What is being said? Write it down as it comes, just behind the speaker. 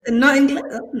Not English.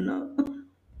 Oh, no.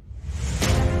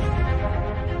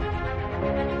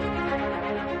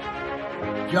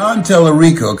 John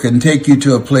Tallarico can take you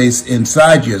to a place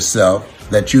inside yourself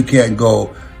that you can't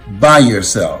go by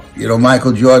yourself. You know,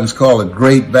 Michael Jordan's called a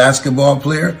great basketball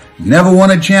player. Never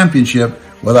won a championship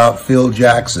without Phil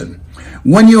Jackson.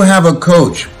 When you have a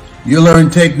coach, you learn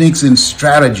techniques and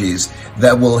strategies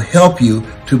that will help you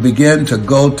to begin to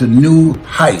go to new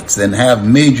heights and have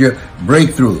major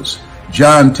breakthroughs.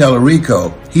 John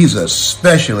Tallarico, he's a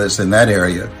specialist in that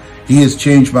area. He has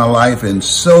changed my life in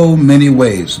so many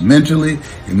ways, mentally,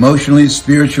 emotionally,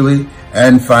 spiritually,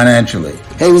 and financially.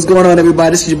 Hey, what's going on, everybody?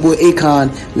 This is your boy Akon.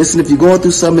 Listen, if you're going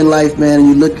through something in life, man, and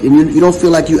you look and you don't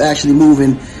feel like you're actually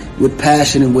moving with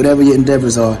passion and whatever your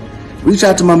endeavors are, reach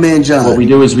out to my man John. What we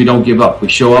do is we don't give up. We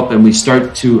show up and we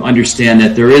start to understand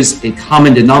that there is a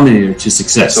common denominator to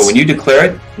success. So when you declare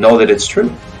it, know that it's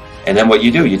true. And then what you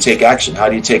do, you take action. How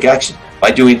do you take action? By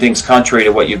doing things contrary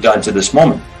to what you've done to this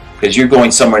moment. Because you're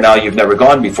going somewhere now you've never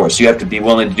gone before. So you have to be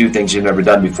willing to do things you've never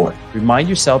done before. Remind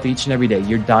yourself each and every day,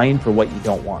 you're dying for what you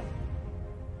don't want.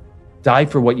 Die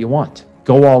for what you want.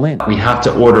 Go all in. We have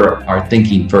to order our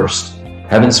thinking first.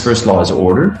 Heaven's first law is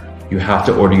order. You have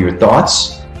to order your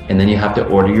thoughts, and then you have to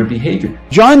order your behavior.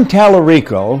 John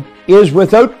Tallarico is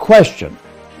without question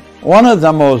one of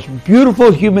the most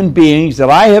beautiful human beings that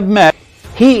I have met.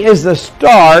 He is the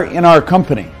star in our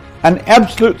company, an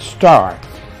absolute star.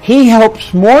 He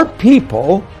helps more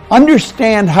people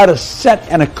understand how to set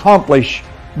and accomplish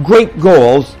great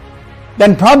goals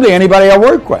than probably anybody I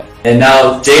work with. And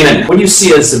now, Damon, what do you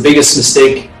see as the biggest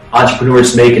mistake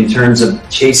entrepreneurs make in terms of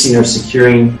chasing or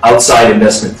securing outside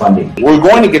investment funding? We're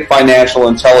going to get financial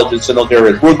intelligence in those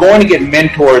areas. We're going to get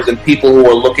mentors and people who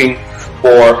are looking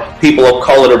for people of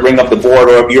color to bring up the board,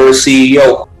 or if you're a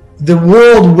CEO. The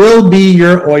world will be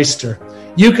your oyster.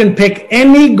 You can pick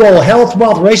any goal: health,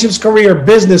 wealth, relationships, career,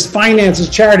 business, finances,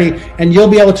 charity, and you'll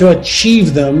be able to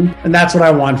achieve them. And that's what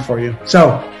I want for you.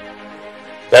 So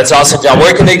that's awesome, John.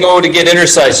 Where can they go to get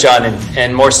insights, John,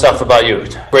 and more stuff about you?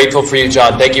 Grateful for you,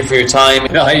 John. Thank you for your time.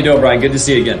 How you doing, Brian? Good to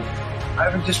see you again.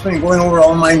 I've just been going over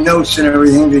all my notes and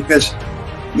everything because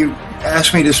you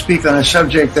asked me to speak on a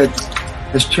subject that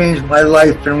has changed my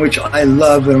life, in which I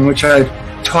love and which I've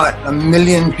taught 1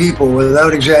 million people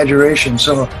without exaggeration.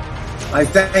 So I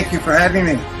thank you for having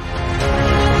me.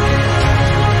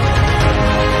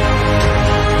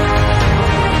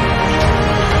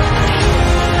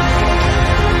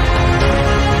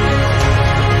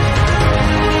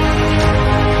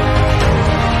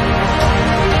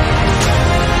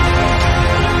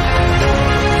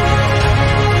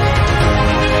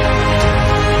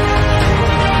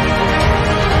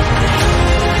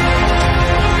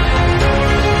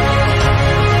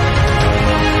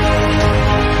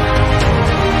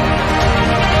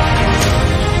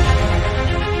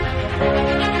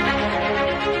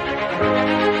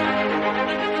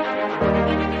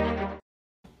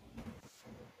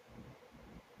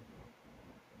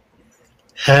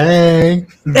 Hey.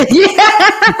 Hey,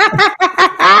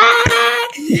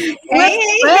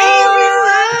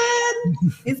 everyone.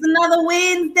 It's another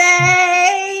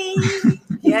Wednesday.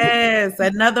 Yes,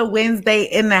 another Wednesday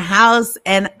in the house.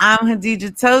 And I'm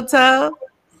Hadija Toto.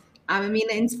 I'm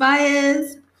Amina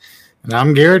Inspires. And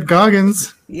I'm Garrett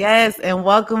Goggins. Yes, and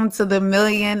welcome to the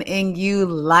Million in You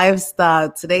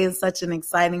lifestyle. Today is such an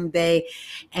exciting day.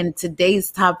 And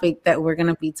today's topic that we're going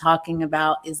to be talking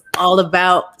about is all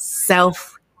about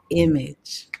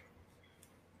self-image.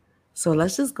 So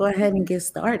let's just go ahead and get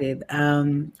started.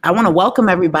 I want to welcome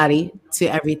everybody to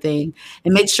everything,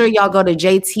 and make sure y'all go to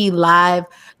jtlive.com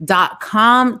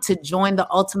to join the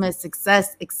Ultimate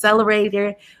Success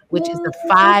Accelerator, which is the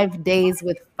 5 days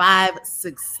with 5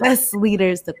 success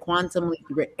leaders to quantum lead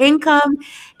your income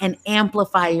and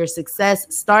amplify your success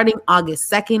starting August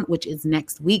 2nd, which is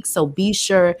next week. So be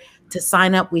sure to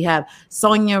sign up. We have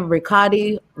Sonia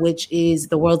Riccardi, which is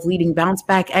the world's leading bounce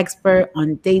back expert.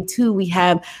 On day 2, we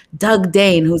have Doug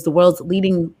Dane, who's the world's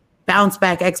leading bounce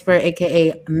back expert,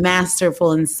 aka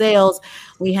masterful in sales.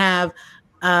 We have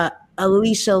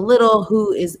Alicia Little,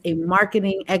 who is a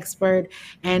marketing expert,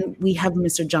 and we have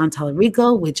Mr. John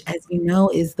Tallarico, which, as you know,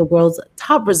 is the world's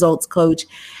top results coach.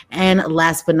 And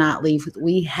last but not least,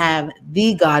 we have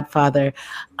the godfather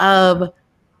of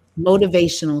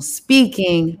motivational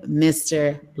speaking,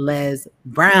 Mr. Les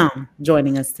Brown,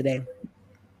 joining us today.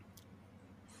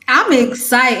 I'm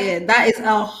excited. That is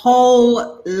a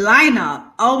whole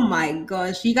lineup. Oh my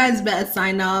gosh. You guys better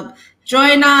sign up.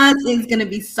 Join us. It's going to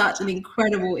be such an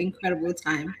incredible, incredible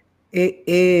time. It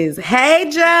is. Hey,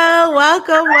 Joe.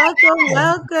 Welcome.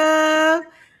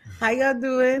 How y'all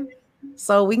doing?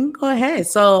 So we can go ahead.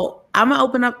 So I'm gonna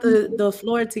open up the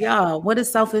floor to y'all. What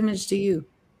is self-image to you?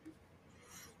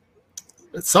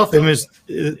 Self-image,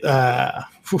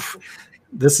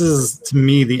 this is to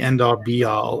me the end-all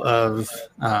be-all of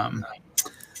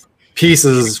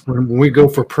pieces when we go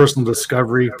for personal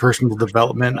discovery, personal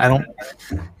development.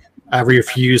 I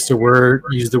refuse to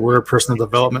use the word personal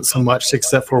development so much,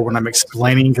 except for when I'm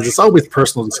explaining, because it's always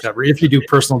personal discovery. If you do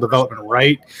personal development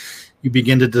right, you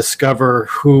begin to discover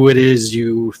who it is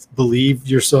you believe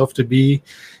yourself to be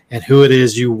and who it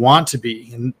is you want to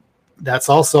be. And that's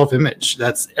all self-image.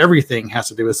 That's everything has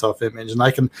to do with self-image. And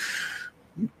I can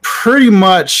pretty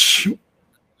much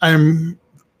willing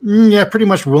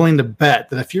to bet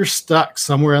that if you're stuck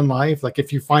somewhere in life, like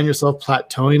if you find yourself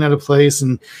plateauing at a place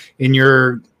and in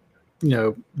your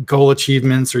goal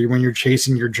achievements, or when you're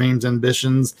chasing your dreams,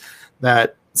 ambitions,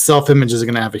 that self-image is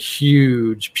going to have a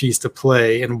huge piece to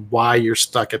play in why you're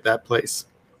stuck at that place.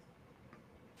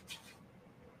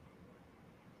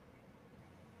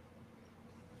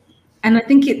 And I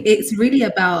think it's really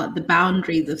about the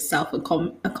boundaries of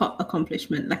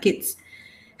self-accomplishment. Like, it's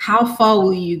how far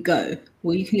will you go?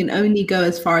 Well, you can only go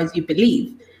as far as you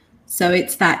believe. So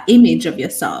it's that image of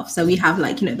yourself. So we have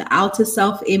the outer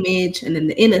self-image and then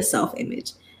the inner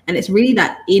self-image. And it's really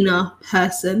that inner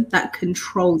person that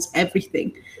controls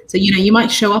everything. So, you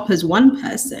might show up as one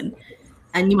person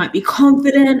and you might be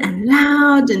confident and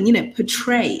loud and,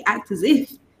 act as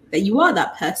if that you are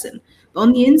that person. But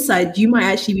on the inside, you might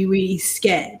actually be really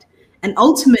scared. And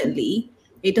ultimately,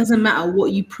 it doesn't matter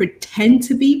what you pretend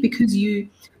to be, because you,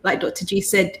 like Dr. G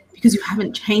said, because you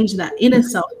haven't changed that inner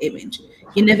self-image,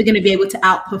 you're never going to be able to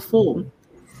outperform.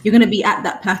 You're going to be at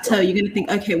that plateau. You're going to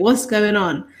think, okay, what's going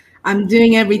on? I'm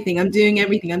doing everything. But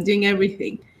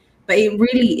it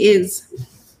really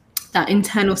is that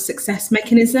internal success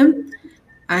mechanism.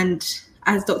 And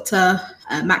as Dr.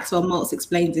 Maxwell Maltz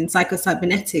explains in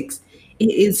Psychocybernetics, it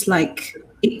is like,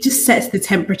 it just sets the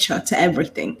temperature to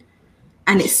everything.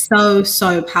 And it's so,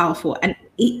 so powerful. And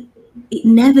it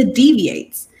never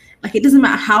deviates. Like, it doesn't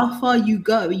matter how far you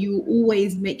go, you will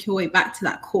always make your way back to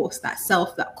that core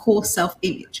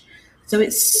self-image. So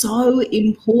it's so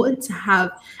important to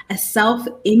have a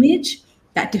self-image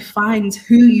that defines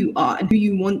who you are and who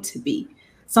you want to be.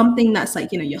 Something that's like,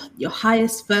 your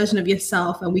highest version of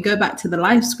yourself. And we go back to the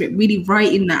life script, really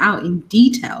writing that out in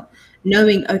detail,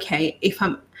 knowing, okay, if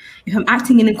I'm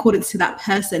acting in accordance to that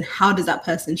person, how does that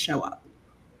person show up?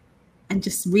 And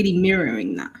just really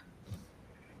mirroring that.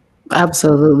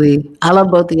 Absolutely. I love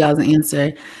both of y'all's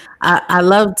answer. I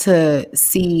love to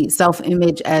see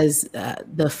self-image as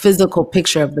the physical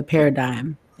picture of the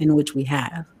paradigm in which we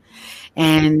have.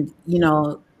 And,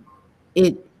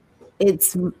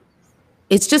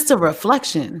 it's just a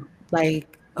reflection,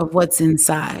 like, of what's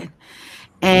inside.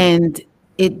 And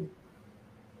it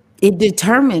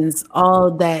determines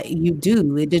all that you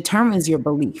do. It determines your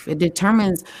belief. It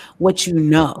determines what you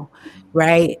know,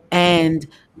 right? And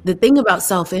the thing about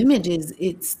self-image is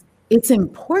it's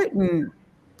important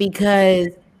because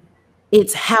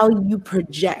it's how you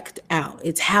project out.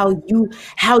 It's how you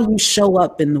show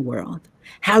up in the world,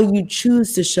 how you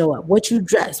choose to show up, what you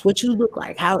dress, what you look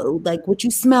like, what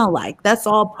you smell like. That's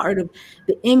all part of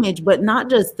the image, but not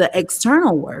just the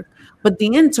external work, but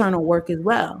the internal work as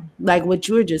well. Like what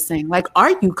you were just saying, like,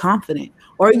 are you confident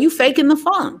or are you faking the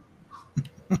funk?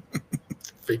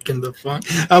 Faking the funk.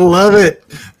 I love it.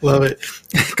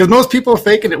 Because most people are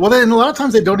faking it. Well, then a lot of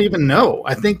times they don't even know.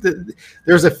 I think that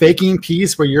there's a faking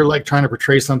piece where you're like trying to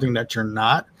portray something that you're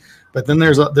not. But then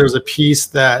there's a piece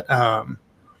that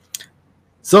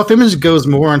self-image goes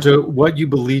more into what you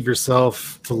believe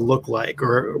yourself to look like,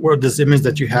 or this image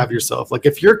that you have yourself. Like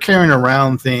if you're carrying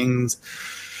around things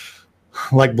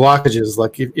like blockages,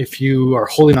 like if you are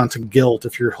holding on to guilt,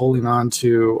 if you're holding on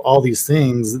to all these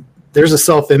things, there's a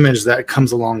self-image that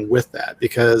comes along with that.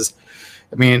 Because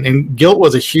I mean, and guilt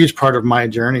was a huge part of my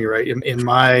journey, right? In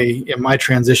my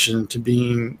transition to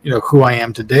being, who I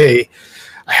am today,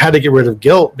 I had to get rid of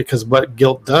guilt, because what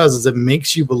guilt does is it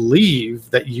makes you believe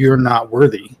that you're not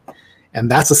worthy. And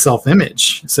that's a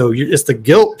self-image. So it's the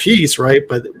guilt piece, right?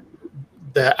 But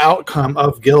the outcome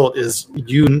of guilt is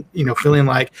you feeling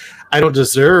like, I don't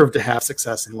deserve to have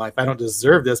success in life. I don't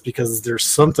deserve this because there's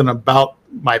something about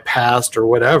my past or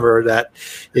whatever that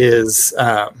is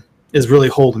really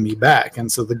holding me back.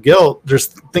 And so the guilt, there's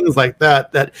things like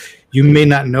that you may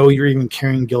not know you're even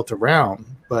carrying guilt around,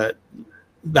 but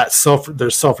there's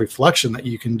self-reflection that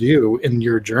you can do in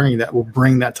your journey that will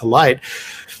bring that to light.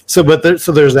 So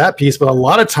there's that piece. But a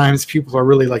lot of times people are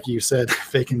really, like you said,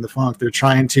 faking the funk. They're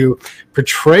trying to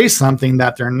portray something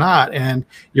that they're not, and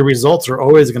your results are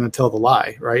always going to tell the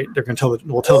lie, right? They're going to tell the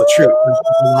truth. It's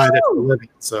the lie that you're living.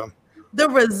 So the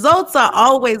results are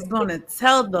always going to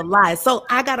tell the lie. So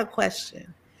I got a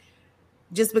question.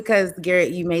 Just because,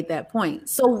 Garrett, you made that point.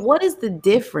 So what is the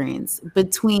difference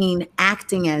between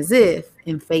acting as if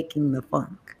and faking the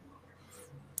funk?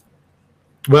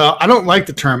 Well, I don't like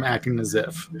the term acting as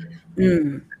if.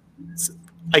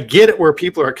 I get it where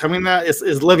people are coming at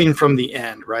is living from the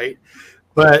end, right?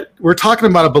 But we're talking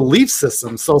about a belief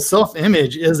system. So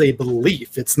self-image is a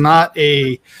belief. It's not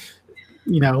a,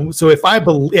 so if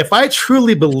I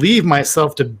truly believe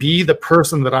myself to be the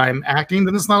person that I'm acting,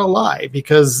 then it's not a lie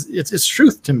because it's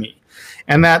truth to me.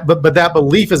 And but that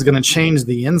belief is going to change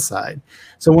the inside.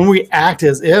 So when we act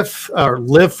as if or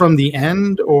live from the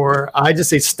end, or I just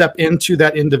say step into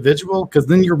that individual, because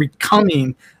then you're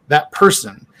becoming that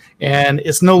person. And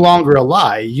it's no longer a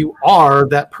lie. You are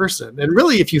that person. And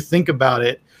really, if you think about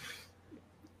it,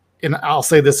 and I'll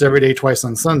say this every day, twice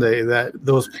on Sunday, that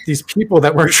these people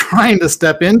that we're trying to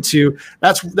step into,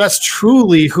 that's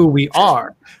truly who we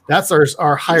are. That's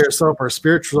our higher self, our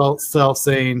spiritual self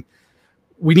saying,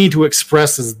 we need to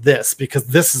express as this because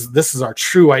this is our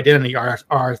true identity, our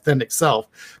authentic self.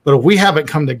 But if we haven't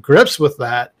come to grips with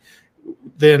that,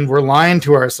 then we're lying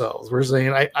to ourselves. We're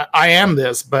saying, I am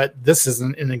this, but this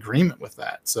isn't in agreement with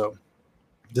that. So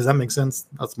does that make sense?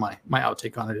 That's my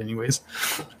outtake on it anyways.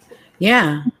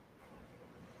 Yeah.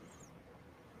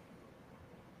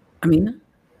 Amina?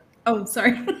 Oh,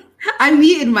 sorry. I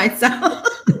muted myself.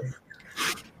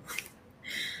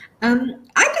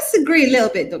 I disagree a little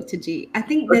bit, Dr. G. I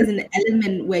think there's an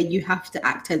element where you have to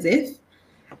act as if.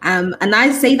 And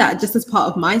I say that just as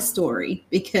part of my story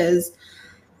because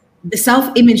the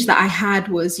self-image that I had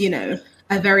was, a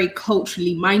very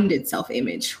culturally minded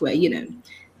self-image where,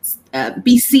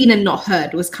 be seen and not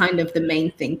heard was kind of the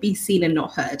main thing, be seen and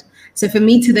not heard. So for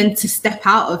me to step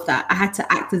out of that, I had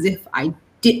to act as if I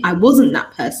wasn't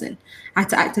that person. I had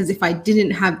to act as if I didn't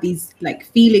have these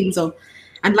feelings of,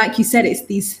 and like you said, it's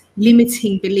these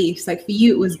limiting beliefs. Like for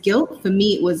you, it was guilt. For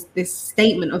me, it was this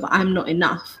statement of I'm not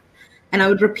enough. And I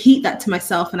would repeat that to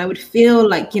myself and I would feel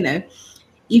like,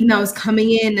 even though I was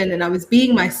coming in and I was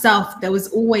being myself, there was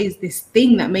always this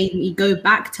thing that made me go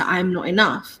back to I'm not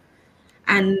enough.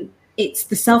 And it's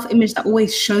the self-image that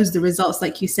always shows the results,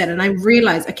 like you said. And I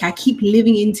realized, okay, I keep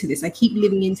living into this. I keep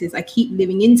living into this. I keep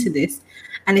living into this.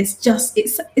 And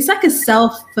it's like a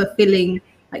self-fulfilling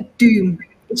doom.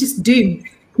 It's just doom.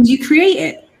 Because you create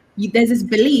it. There's this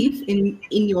belief in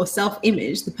your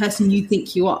self-image, the person you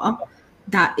think you are,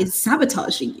 that is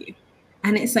sabotaging you.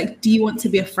 And it's like, do you want to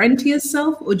be a friend to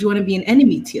yourself or do you want to be an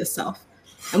enemy to yourself?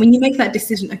 And when you make that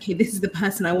decision, okay, this is the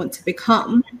person I want to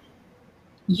become,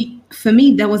 for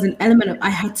me, there was an element of I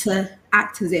had to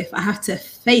act as if I have to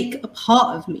fake a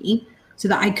part of me so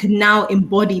that I could now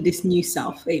embody this new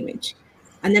self-image.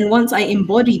 And then once I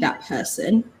embody that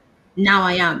person, now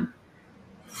I am.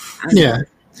 And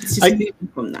it's just moving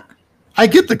from that. I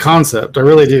get the concept, I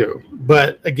really do.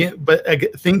 But I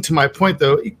think to my point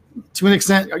though, to an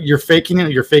extent, you're faking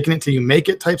it till you make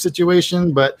it type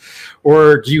situation,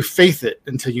 or do you faith it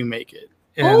until you make it?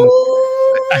 And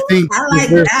I think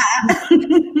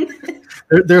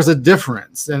there's a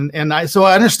difference. And so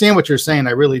I understand what you're saying,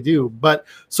 I really do. But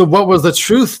so what was the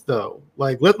truth though?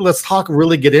 Let's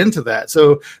get into that.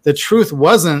 So the truth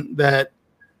wasn't that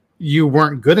you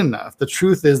weren't good enough. The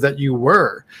truth is that you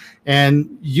were,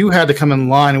 and you had to come in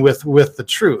line with the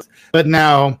truth. But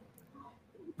now,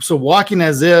 so walking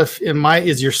as if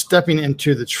is you're stepping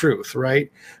into the truth,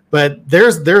 right? But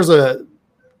that's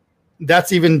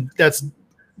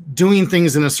doing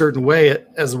things in a certain way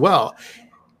as well.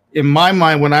 In my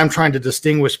mind, when I'm trying to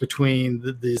distinguish between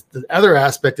the other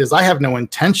aspect is I have no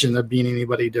intention of being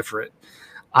anybody different.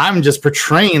 I'm just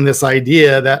portraying this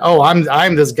idea that,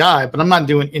 I'm this guy, but I'm not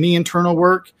doing any internal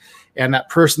work. And that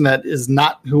person that is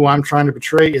not who I'm trying to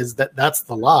portray that's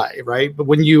the lie, right? But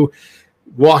when you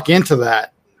walk into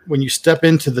that, when you step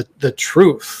into the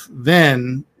truth,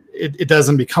 then it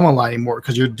doesn't become a lie anymore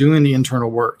because you're doing the internal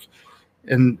work.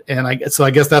 And I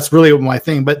guess that's really my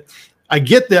thing. But I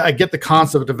get the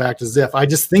concept of act as if. I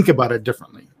just think about it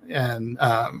differently. And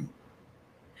I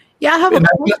have a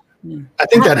question. I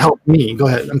think that helped me. Go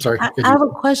ahead. I'm sorry. I have a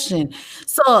question.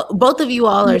 So both of you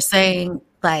all are saying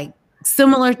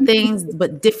similar things,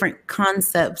 but different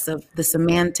concepts of the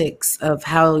semantics of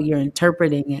how you're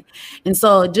interpreting it. And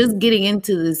so just getting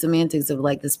into the semantics of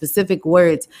the specific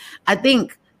words, I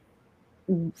think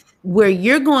where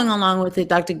you're going along with it,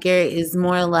 Dr. Garrett, is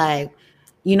more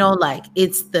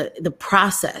it's the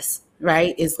process,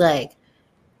 right? It's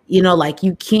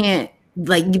you can't,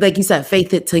 like you said,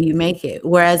 faith it till you make it.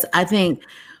 Whereas I think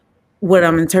what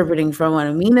I'm interpreting from what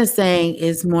Amina's saying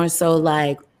is more so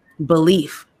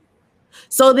belief.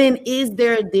 So then is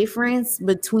there a difference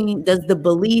between, does the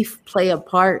belief play a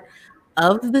part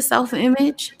of the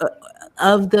self-image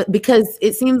because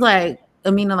it seems like,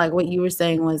 Amina, like what you were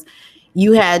saying was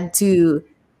you had to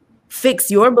fix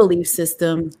your belief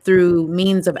system through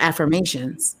means of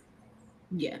affirmations.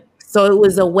 Yeah. So it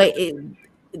was a way,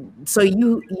 so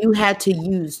you had to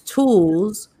use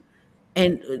tools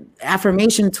and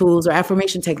affirmation tools or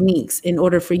affirmation techniques in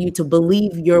order for you to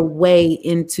believe your way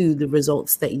into the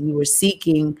results that you were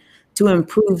seeking to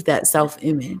improve that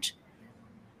self-image.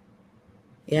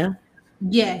 Yeah.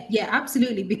 Yeah,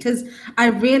 absolutely. Because I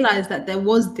realized that there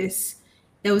was this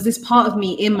part of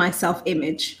me in my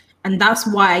self-image. And that's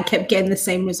why I kept getting the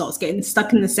same results, getting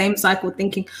stuck in the same cycle,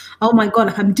 thinking, oh my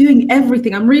God, I'm doing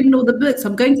everything. I'm reading all the books.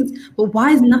 I'm going to, but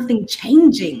why is nothing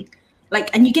changing?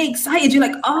 Like, and you get excited. You're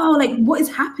like, oh, like what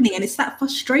is happening? And it's that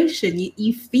frustration.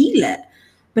 You feel it,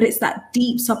 but it's that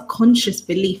deep subconscious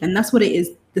belief. And that's what it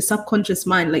is. The subconscious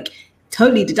mind, like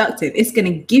totally deductive. It's going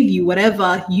to give you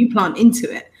whatever you plant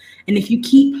into it. And if you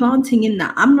keep planting in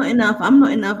that, I'm not enough, I'm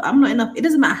not enough, I'm not enough. It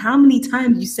doesn't matter how many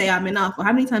times you say I'm enough or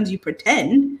how many times you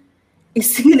pretend,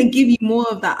 it's going to give you more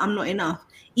of that I'm not enough.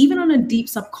 Even on a deep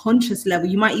subconscious level,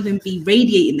 you might even be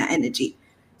radiating that energy.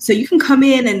 So you can come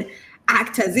in and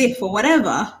act as if or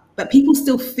whatever, but people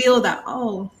still feel that,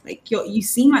 oh, like you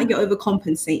seem like you're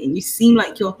overcompensating. You seem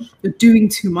like you're doing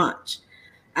too much.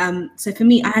 So for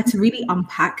me, I had to really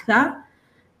unpack that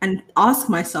and ask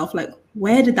myself, like,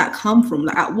 where did that come from?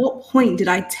 Like, at what point did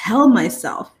I tell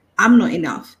myself I'm not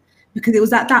enough? Because it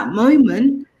was at that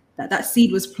moment that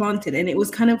seed was planted, and it was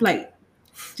kind of like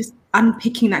just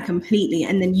unpicking that completely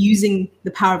and then using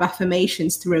the power of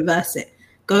affirmations to reverse it.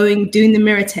 Doing the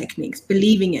mirror techniques,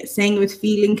 believing it, saying it with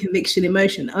feeling, conviction,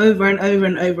 emotion over and over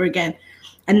and over again.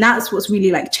 And that's what's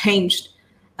really like changed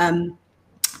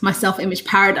my self-image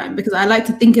paradigm, because I like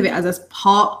to think of it as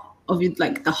part of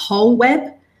like the whole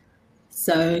web.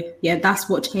 So yeah, that's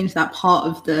what changed that part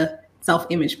of the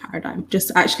self-image paradigm.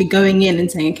 Just actually going in and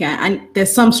saying, okay, and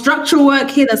there's some structural work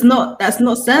here that's not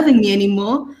serving me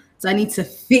anymore. So I need to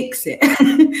fix it.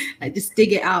 I just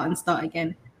dig it out and start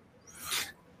again.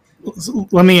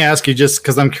 Let me ask you, just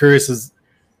because I'm curious, is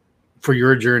for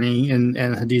your journey and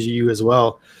Hadija, you as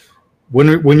well.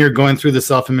 When you're going through the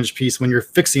self-image piece, when you're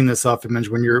fixing the self-image,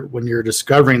 when you're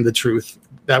discovering the truth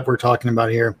that we're talking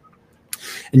about here,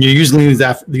 and you're using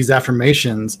these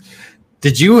affirmations,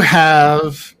 did you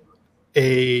have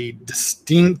a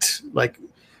distinct, like,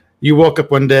 you woke up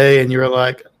one day and you're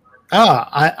like,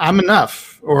 I'm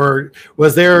enough, or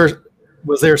was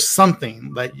there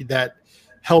something that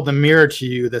held a mirror to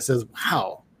you that says,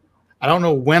 wow, I don't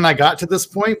know when I got to this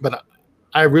point, but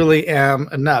I really am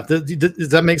enough? Does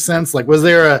that make sense? Like, what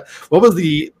was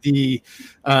the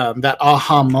that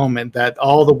aha moment that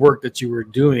all the work that you were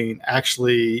doing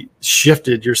actually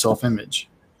shifted your self-image?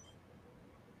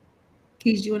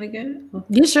 Keys, do you want to go?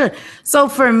 Yeah, sure. So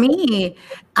for me,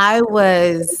 I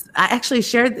actually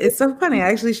shared, it's so funny,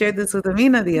 I actually shared this with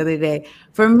Amina the other day.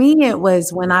 For me, it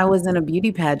was when I was in a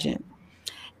beauty pageant.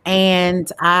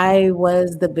 And I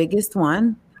was the biggest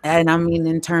one. And I mean,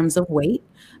 in terms of weight,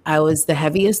 I was the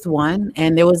heaviest one.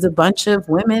 And there was a bunch of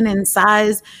women in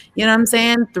size, you know what I'm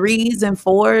saying, 3s and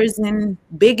 4s and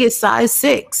biggest size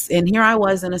 6. And here I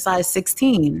was in a size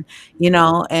 16, you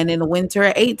know, and in the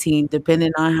winter 18,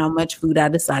 depending on how much food I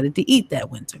decided to eat that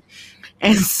winter.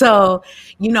 And so,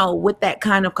 you know, with that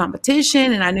kind of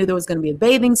competition, and I knew there was going to be a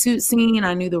bathing suit scene,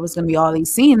 I knew there was going to be all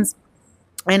these scenes.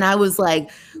 And I was like,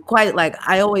 quite like,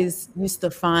 I always used to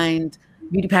find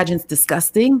beauty pageants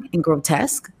disgusting and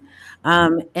grotesque.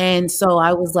 And so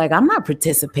I was like, I'm not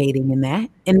participating in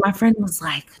that. And my friend was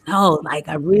like, no, like,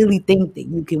 I really think that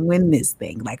you can win this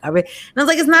thing. Like, and I was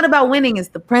like, it's not about winning, it's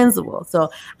the principle. So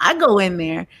I go in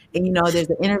there and, you know, there's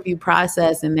an interview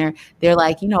process, and they're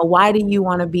like, you know, why do you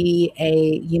want to be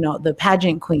the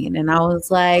pageant queen? And I was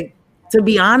like, to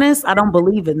be honest, I don't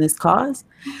believe in this cause,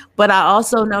 but I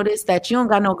also noticed that you don't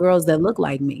got no girls that look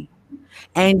like me.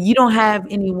 And you don't have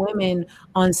any women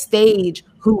on stage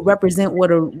who represent what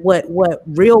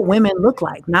real women look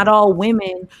like. Not all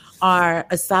women are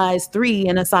a size 3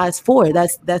 and a size 4.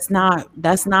 That's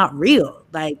not real.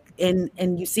 Like,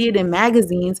 and you see it in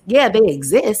magazines. Yeah, they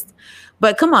exist,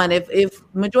 but come on, if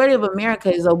majority of America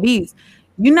is obese,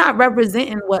 you're not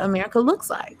representing what America looks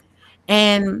like.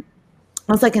 And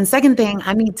I was like, and second thing,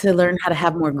 I need to learn how to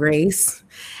have more grace.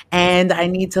 And I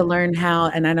need to learn how,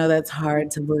 and I know that's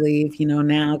hard to believe, you know,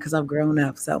 now because I've grown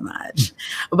up so much,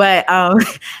 but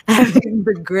having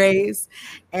the grace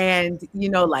and, you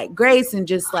know, like grace and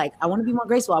just like, I want to be more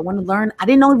graceful. I want to learn. I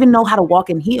didn't even know how to walk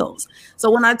in heels.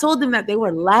 So when I told them that, they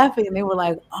were laughing and they were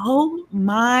like, oh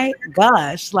my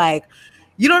gosh, like,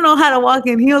 you don't know how to walk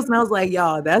in heels. And I was like,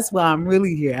 y'all, that's why I'm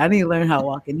really here. I need to learn how to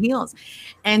walk in heels.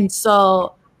 And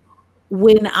so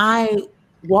when I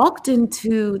walked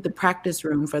into the practice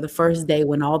room for the first day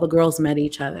when all the girls met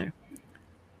each other,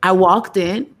 I walked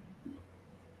in,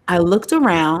 I looked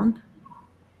around,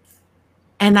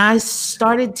 and I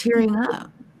started tearing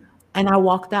up. And I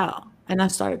walked out and I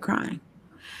started crying.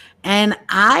 And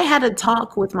I had a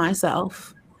talk with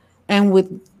myself and with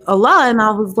Allah, and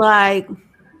I was like,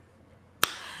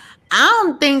 I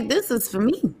don't think this is for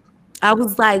me. I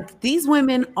was like, these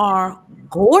women are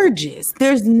gorgeous.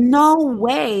 There's no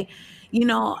way. You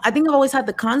know, I think I've always had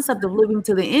the concept of living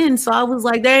to the end. So I was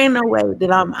like, there ain't no way that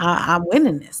I'm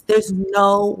winning this. There's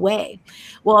no way.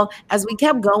 Well, as we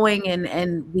kept going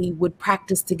and we would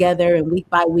practice together and week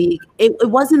by week, it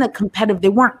wasn't a competitive, they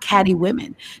weren't catty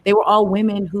women. They were all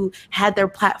women who had their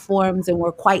platforms and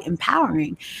were quite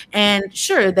empowering. And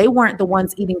sure, they weren't the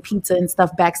ones eating pizza and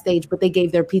stuff backstage, but they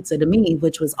gave their pizza to me,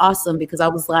 which was awesome because I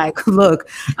was like, look,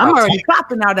 I'm already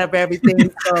popping out of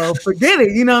everything. So forget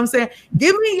it. You know what I'm saying?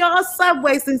 Give me y'all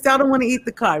Subway since y'all don't want to eat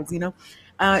the carbs, you know?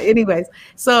 Anyways,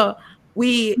 so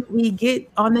we get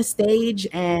on the stage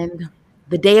and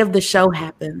the day of the show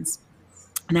happens.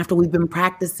 And after we've been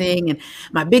practicing, and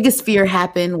my biggest fear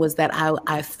happened was that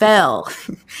I fell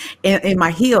in my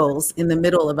heels in the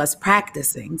middle of us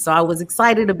practicing. So I was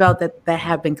excited about that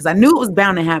happened because I knew it was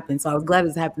bound to happen. So I was glad it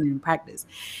was happening in practice.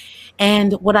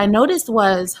 And what I noticed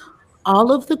was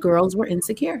all of the girls were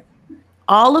insecure.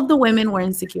 All of the women were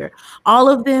insecure. All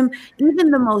of them,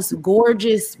 even the most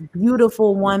gorgeous,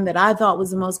 beautiful one that I thought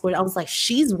was the most gorgeous, I was like,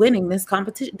 she's winning this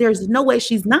competition. There's no way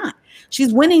she's not.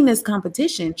 She's winning this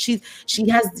competition. She's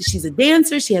a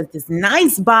dancer. She has this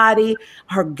nice body.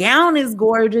 Her gown is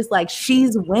gorgeous. Like,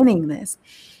 she's winning this.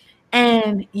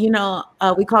 And, you know,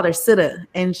 we called her Sita,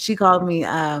 and she called me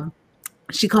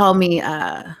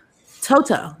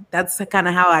Toto. That's kind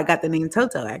of how I got the name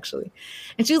Toto, actually.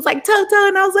 And she was like, Toto,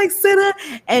 and I was like, Sita.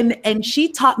 And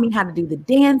she taught me how to do the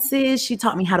dances. She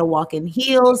taught me how to walk in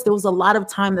heels. There was a lot of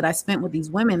time that I spent with these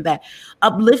women that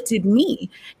uplifted me.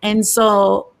 And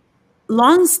so,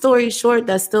 long story short,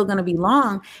 that's still going to be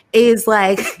long, is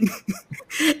like,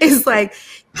 it's like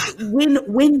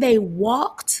when they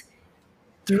walked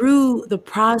through the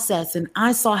process and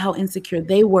I saw how insecure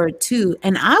they were too,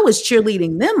 and I was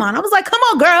cheerleading them on. I was like, come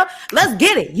on, girl, let's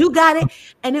get it. You got it.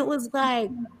 And it was like,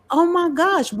 oh my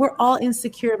gosh, we're all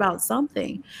insecure about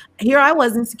something. Here I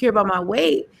was insecure about my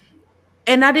weight,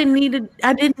 and I didn't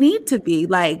need to be.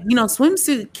 Like, you know,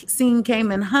 swimsuit scene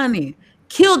came in, honey,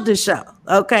 killed the show.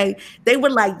 Okay. They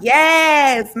were like,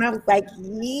 yes. And I was like,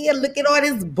 yeah, look at all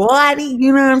this body.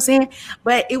 You know what I'm saying?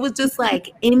 But it was just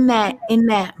like in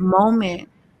that moment,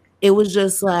 it was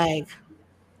just like,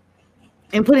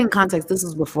 and put in context, this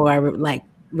was before I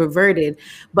reverted,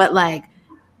 but like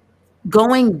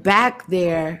going back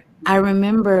there, I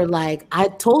remember like I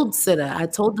told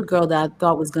the girl that I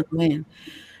thought was going to win.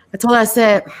 I told her, I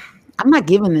said, I'm not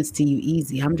giving this to you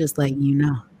easy. I'm just letting you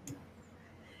know.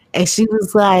 And she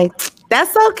was like,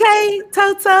 that's okay,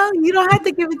 Toto. You don't have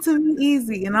to give it to me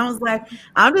easy. And I was like,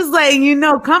 I'm just letting you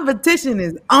know, competition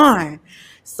is on.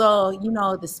 So, you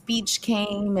know, the speech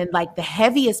came, and like the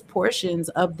heaviest portions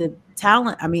of the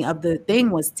of the thing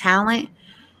was talent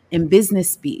and business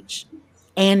speech.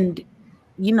 And,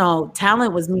 you know,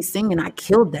 talent was me singing. I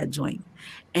killed that joint.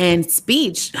 And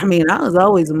speech, I mean, I was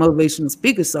always a motivational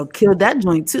speaker, so killed that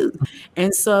joint too.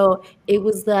 And so it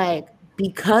was like,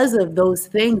 because of those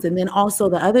things, and then also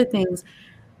the other things,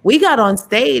 we got on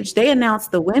stage, they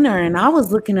announced the winner, and I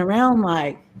was looking around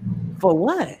like, for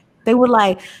what? They were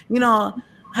like, you know,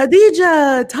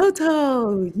 Hadija,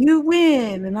 Toto, you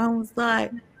win. And I was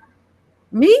like,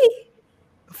 me?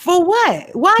 For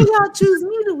what? Why y'all choose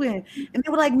me to win? And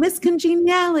they were like, Miss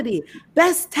Congeniality,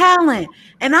 best talent.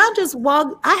 And I just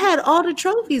walked, I had all the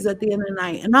trophies at the end of the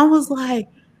night. And I was like,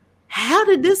 how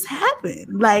did this happen?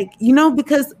 Like, you know,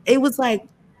 because it was like,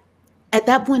 at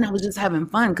that point, I was just having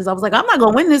fun because I was like, I'm not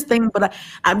going to win this thing, but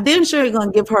I'm damn sure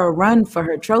going to give her a run for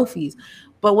her trophies.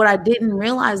 But what I didn't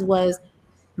realize was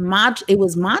it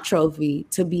was my trophy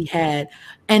to be had.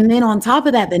 And then on top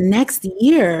of that, the next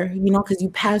year, you know, because you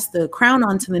pass the crown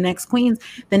on to the next queens,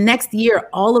 the next year,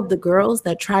 all of the girls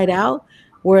that tried out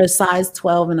were a size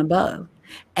 12 and above.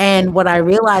 And what I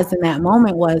realized in that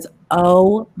moment was,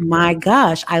 oh my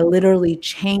gosh, I literally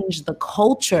changed the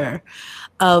culture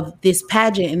of this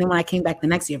pageant. And then when I came back the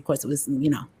next year, of course, it was, you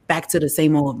know, back to the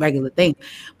same old regular thing.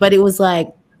 But it was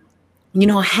like, you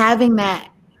know, having that,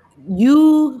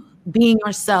 you being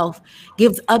yourself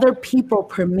gives other people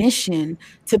permission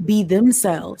to be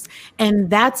themselves. And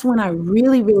that's when I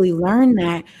really, really learned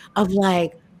that of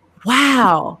like,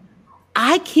 wow,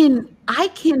 I can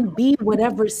be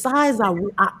whatever size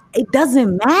it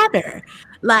doesn't matter.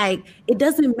 Like, it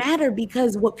doesn't matter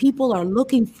because what people are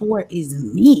looking for is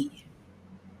me.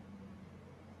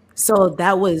 So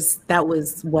that was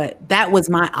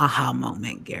my aha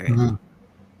moment, Gary. Mm-hmm.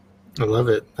 I love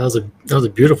it. That was a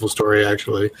beautiful story,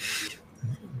 actually.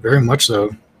 Very much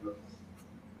so.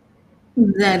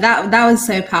 Yeah, that was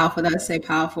so powerful. That was so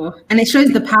powerful, and it shows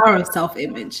the power of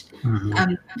self-image.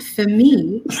 Mm-hmm. For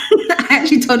me, I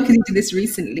actually told Khadija this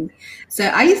recently. So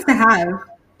I used to have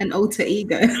an alter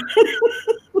ego.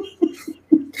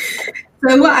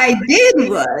 So what I did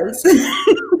was,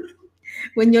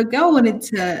 when your girl wanted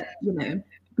to, you know,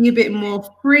 be a bit more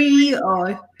free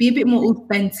or be a bit more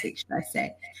authentic, should I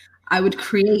say, I would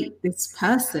create this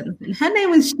person, and her name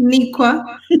was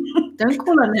Shaniqua. Don't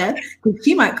call on her because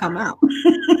she might come out.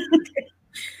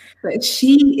 But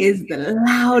she is the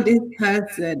loudest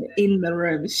person in the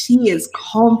room. She is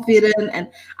confident, and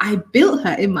I built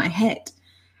her in my head.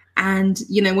 And,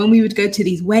 you know, when we would go to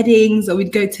these weddings or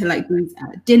we'd go to like these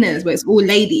dinners where it's all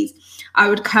ladies, I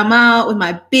would come out with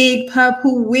my big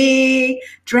purple wig,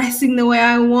 dressing the way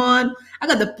I want. I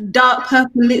got the dark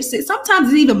purple lipstick. Sometimes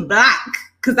it's even black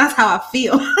because that's how I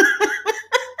feel.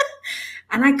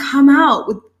 And I come out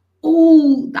with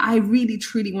all that I really,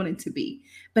 truly wanted to be.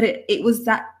 But it was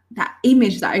that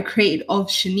image that I created of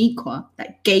Shaniqua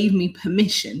that gave me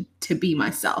permission to be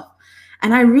myself.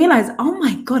 And I realized, oh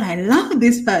my God, I love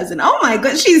this person. Oh my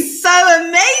God, she's so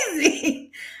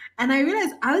amazing. And I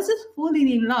realized I was just falling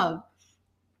in love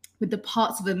with the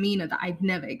parts of Amina that I'd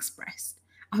never expressed.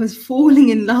 I was falling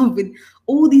in love with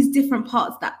all these different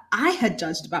parts that I had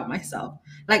judged about myself.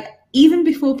 Like, even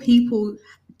before people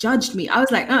judged me, I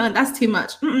was like, that's too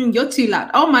much. You're too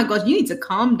loud. Oh my God, you need to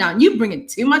calm down. You bring in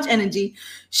too much energy.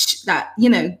 That,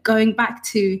 you know, going back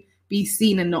to be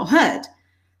seen and not heard.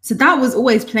 So that was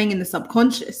always playing in the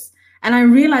subconscious. And I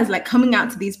realized, like, coming out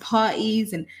to these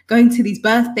parties and going to these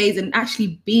birthdays and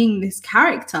actually being this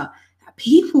character, that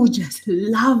people just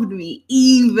loved me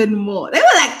even more. They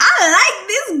were like, I like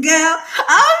this girl.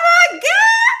 Oh my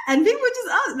God. And people would just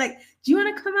ask, like, do you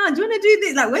want to come out? Do you want to do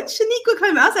this? Like, when Shaniqua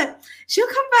came out, I was like, she'll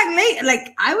come back later.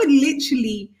 Like, I would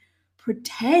literally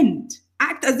pretend,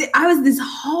 act as if I was this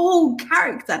whole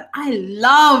character. I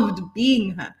loved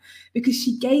being her because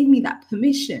she gave me that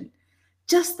permission,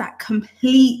 just that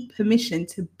complete permission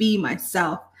to be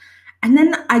myself. And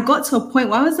then I got to a point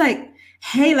where I was like,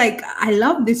 hey, like, I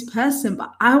love this person,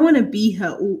 but I want to be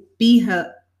her all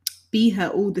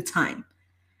the time.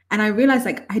 And I realized,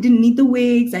 like, I didn't need the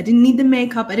wigs, I didn't need the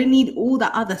makeup, I didn't need all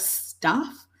that other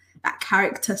stuff, that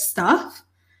character stuff.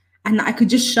 And I could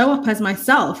just show up as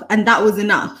myself, and that was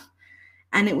enough.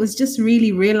 And it was just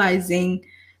really realizing,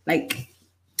 like,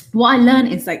 what I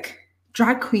learned is, like,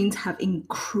 drag queens have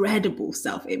incredible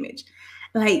self-image.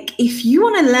 Like, if you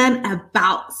want to learn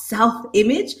about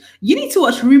self-image, you need to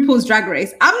watch RuPaul's Drag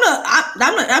Race. I'm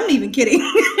not even kidding.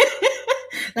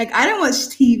 Like, I don't watch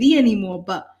TV anymore,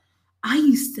 but I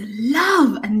used to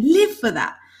love and live for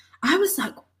that. I was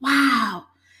like, wow,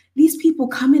 these people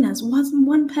come in as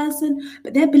one person,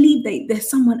 but they believe there's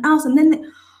someone else. And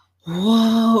then,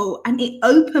 whoa. And it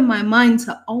opened my mind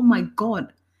to, oh my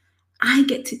God, I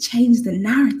get to change the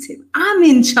narrative. I'm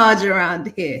in charge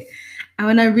around here. And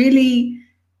when I really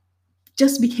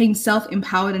just became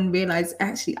self-empowered and realized,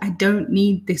 actually, I don't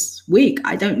need this wig.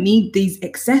 I don't need these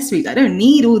accessories. I don't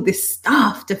need all this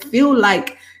stuff to feel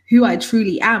like who I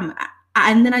truly am.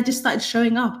 And then I just started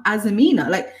showing up as Amina.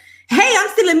 Like, hey, I'm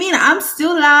still Amina. I'm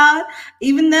still loud,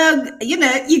 even though, you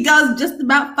know, you guys just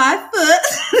about 5 foot.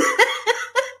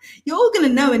 You're all going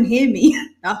to know and hear me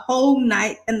the whole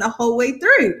night and the whole way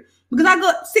through because I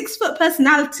got 6 foot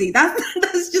personality.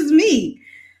 That's just me.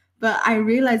 But I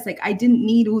realized, like, I didn't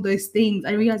need all those things.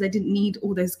 I realized I didn't need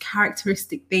all those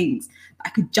characteristic things. I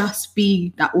could just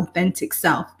be that authentic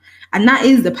self. And that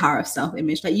is the power of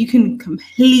self-image. Like, you can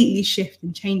completely shift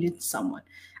and change into someone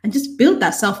and just build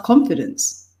that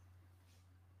self-confidence.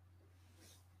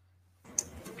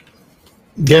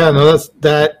 Yeah, no,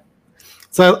 that.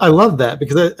 So I love that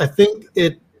because I think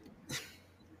it,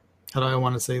 how do I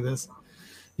want to say this?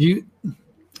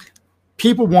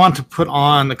 People want to put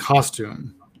on the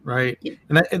costume, right? Yeah.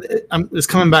 And it's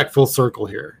coming back full circle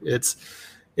here. It's,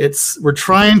 we're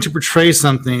trying to portray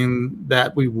something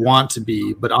that we want to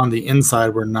be, but on the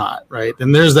inside we're not, right?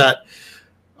 And there's that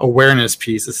awareness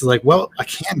piece. It's like, well, I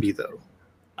can be, though.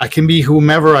 I can be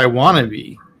whomever I want to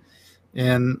be,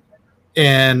 and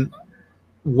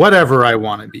whatever I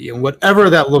want to be, and whatever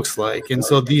that looks like. And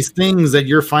so these things that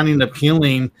you're finding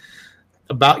appealing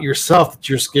about yourself, that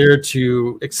you're scared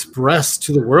to express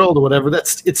to the world or whatever,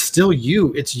 it's still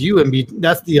you. It's you, and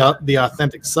that's the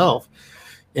authentic self.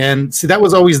 And see, that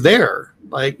was always there.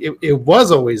 Like it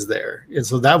was always there. And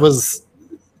so that was,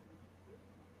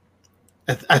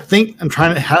 I think I'm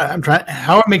trying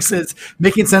how it makes sense,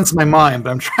 making sense in my mind, but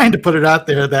I'm trying to put it out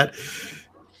there that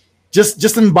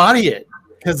just embody it,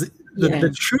 because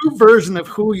the true version of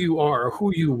who you are, or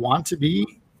who you want to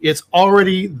be, it's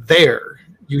already there.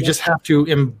 You just have to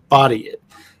embody it.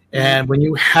 And when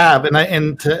you have,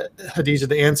 and to Hadijah,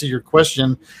 to answer your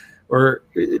question, or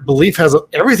belief has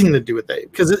everything to do with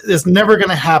it, because it's never going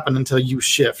to happen until you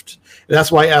shift. And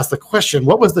that's why I asked the question,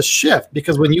 what was the shift?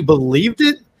 Because when you believed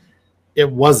it, it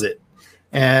was it.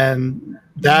 And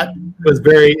that was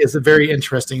it's a very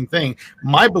interesting thing.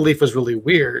 My belief was really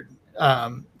weird,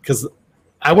 because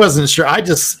I wasn't sure.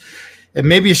 And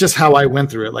maybe it's just how I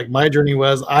went through it. Like my journey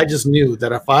was, I just knew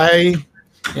that if I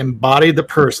embodied the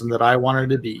person that I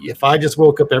wanted to be, if I just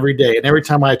woke up every day and every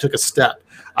time I took a step,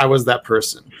 I was that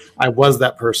person. I was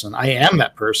that person. I am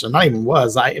that person. Not even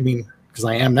was. I mean, because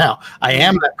I am now. I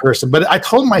am that person. But I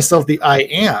told myself the I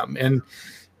am. And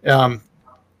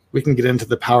we can get into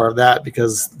the power of that,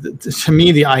 because to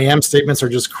me, the I am statements are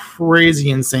just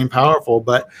crazy, insane, powerful.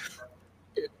 But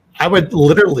I would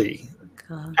literally,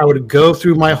 I would go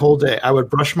through my whole day. I would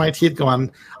brush my teeth, going,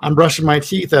 I'm brushing my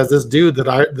teeth as this dude that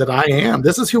I am.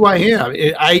 This is who I am.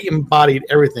 I embodied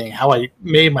everything. How I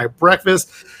made my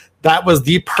breakfast. That was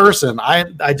the person.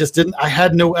 I just didn't. I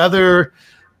had no other.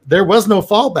 There was no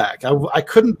fallback. I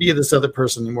couldn't be this other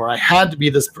person anymore. I had to be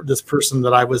this person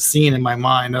that I was seeing in my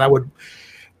mind, and I would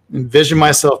envision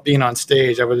myself being on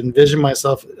stage. I would envision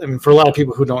myself. I mean, for a lot of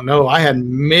people who don't know, I had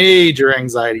major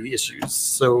anxiety issues.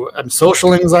 So I'm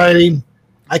social anxiety.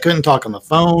 I couldn't talk on the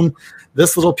phone.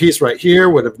 This little piece right here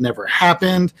would have never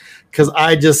happened, because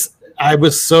I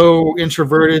was so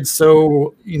introverted.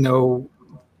 So,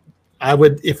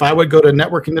 if I would go to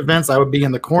networking events, I would be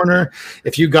in the corner.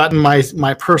 If you got in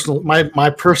my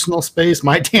personal space,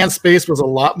 my dance space was a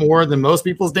lot more than most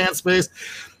people's dance space.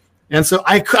 And so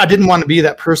I didn't want to be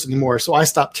that person anymore. So I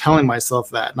stopped telling myself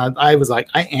that. And I was like,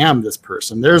 I am this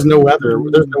person. There's no other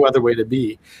way to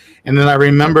be. And then I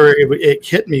remember it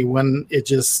hit me when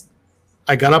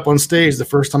I got up on stage. The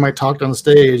first time I talked on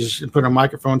stage and put a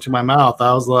microphone to my mouth,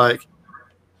 I was like,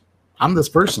 I'm this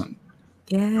person.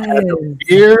 Yeah. I had no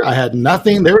fear. I had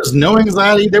nothing. There was no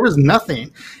anxiety. There was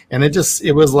nothing. And it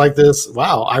was like this,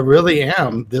 wow, I really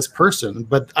am this person.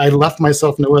 But I left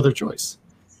myself no other choice.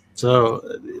 So,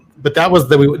 but there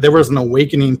was an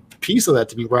awakening piece of that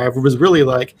to me, where I was really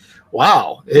like,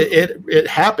 wow, it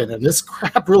happened, and this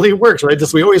crap really works, right?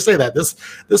 We always say that this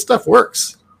stuff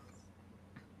works.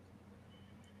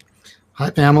 Hi,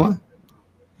 Pamela.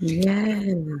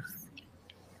 Yes.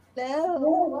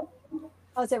 Hello.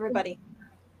 How's everybody?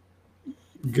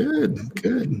 Good.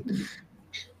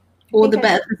 All the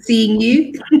better for seeing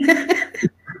you.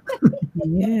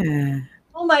 Yeah.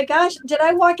 Oh my gosh, did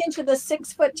I walk into the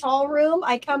 6 foot tall room?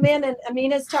 I come in and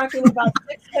Amina's talking about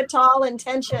 6 foot tall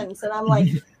intentions, and I'm like,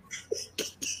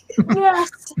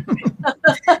 yes.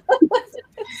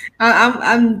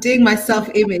 I'm doing my self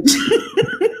image.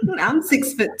 I'm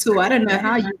 6 foot tall. I don't know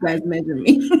how you guys measure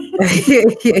me.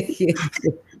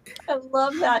 I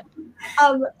love that.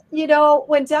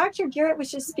 When Dr. Garrett was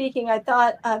just speaking, I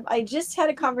thought I just had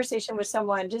a conversation with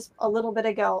someone just a little bit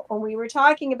ago, when we were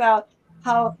talking about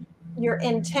how your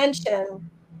intention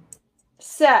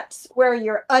sets where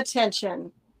your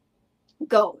attention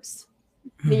goes.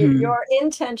 Your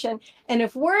intention. And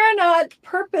if we're not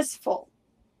purposeful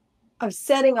of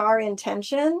setting our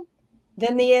intention,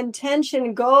 then the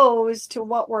intention goes to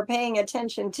what we're paying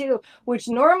attention to, which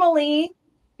normally,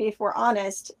 if we're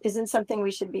honest, isn't something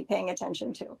we should be paying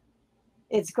attention to.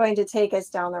 It's going to take us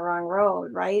down the wrong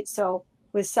road, right? So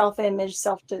with self-image,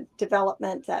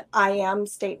 self-development, that I am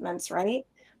statements, right?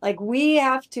 Like we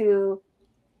have to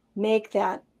make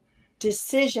that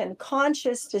decision,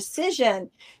 conscious decision,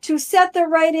 to set the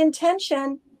right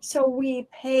intention so we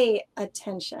pay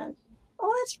attention.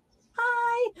 Oh, that's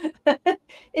hi.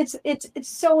 It's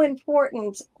so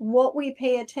important. What we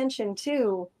pay attention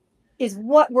to is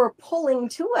what we're pulling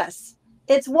to us.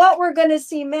 It's what we're going to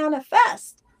see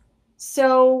manifest.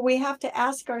 So we have to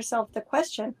ask ourselves the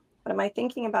question, what am I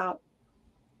thinking about?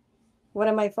 What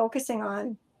am I focusing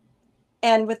on?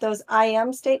 And with those I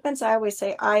am statements, I always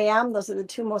say I am. Those are the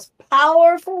two most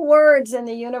powerful words in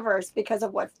the universe because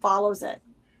of what follows it.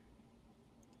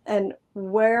 And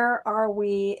where are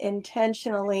we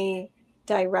intentionally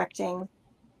directing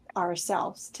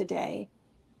ourselves today?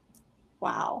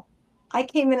 Wow. I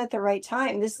came in at the right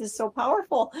time. This is so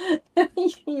powerful.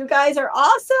 You guys are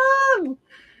awesome.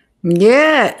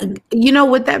 Yeah. You know,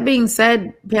 with that being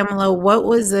said, Pamela, what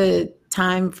was a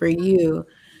time for you,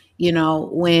 you know,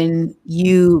 when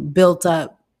you built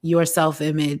up your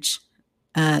self-image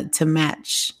to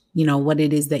match, you know, what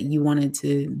it is that you wanted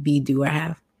to be, do, or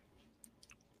have?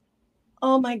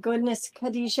 Oh my goodness,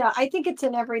 Khadijah. I think it's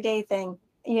an everyday thing,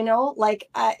 you know, like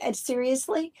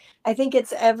seriously, I think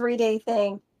it's everyday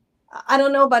thing. I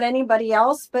don't know about anybody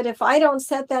else, but if I don't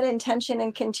set that intention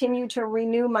and continue to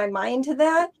renew my mind to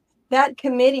that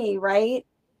committee, right,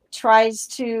 tries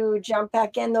to jump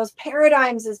back in. Those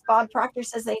paradigms, as Bob Proctor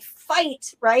says, they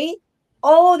fight, right?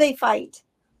 Oh, they fight.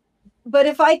 But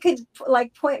if I could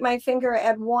like point my finger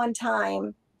at one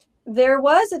time, there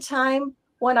was a time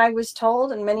when I was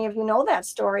told, and many of you know that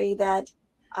story, that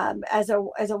as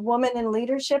a woman in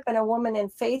leadership and a woman in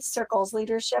faith circles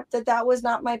leadership, that was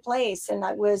not my place. And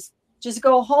I was just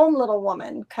go home, little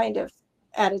woman kind of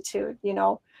attitude, you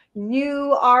know,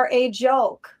 you are a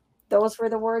joke. Those were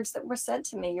the words that were said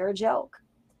to me. You're a joke.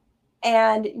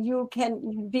 And you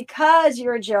can, because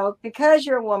you're a joke, because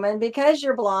you're a woman, because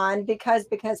you're blonde, because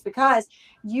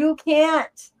you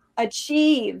can't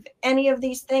achieve any of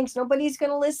these things. Nobody's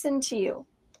going to listen to you.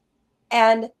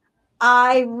 And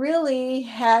I really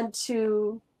had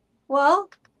to, well,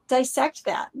 dissect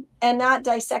that and not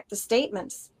dissect the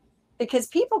statements, because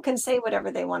people can say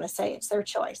whatever they want to say. It's their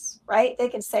choice, right? They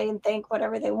can say and think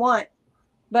whatever they want.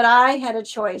 But I had a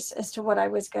choice as to what I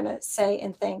was going to say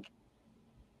and think,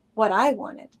 what I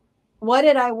wanted. What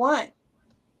did I want?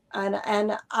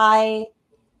 And I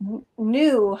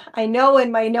know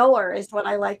in my knower is what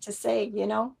I like to say, you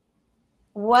know,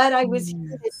 what I was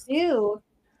here to do.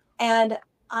 And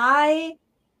I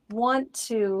want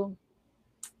to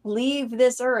leave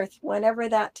this earth whenever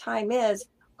that time is,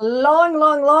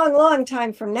 long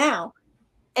time from now,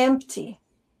 empty,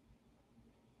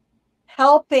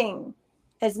 helping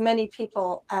as many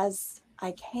people as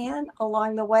I can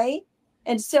along the way.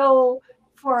 And so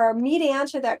for me to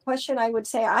answer that question, I would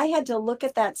say I had to look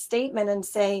at that statement and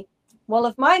say, well,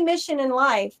 if my mission in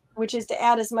life, which is to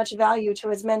add as much value to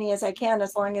as many as I can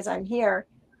as long as I'm here,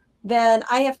 then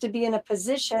I have to be in a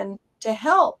position to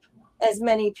help as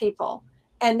many people.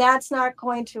 And that's not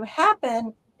going to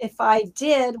happen if I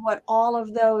did what all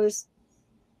of those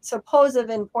supposed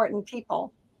important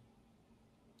people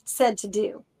said to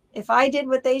do. If I did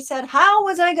what they said, how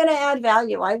was I going to add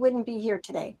value? I wouldn't be here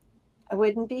today. I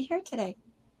wouldn't be here today.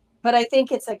 But I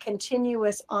think it's a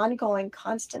continuous, ongoing,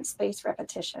 constant space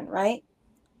repetition, right?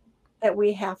 That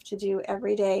we have to do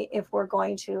every day if we're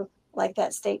going to, like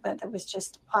that statement that was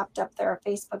just popped up there, a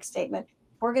Facebook statement,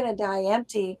 if we're going to die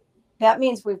empty, that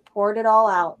means we've poured it all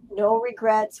out. No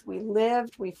regrets. We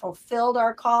lived, we fulfilled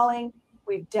our calling.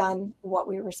 We've done what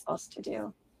we were supposed to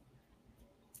do.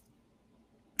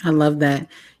 I love that.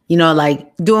 You know,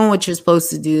 like doing what you're supposed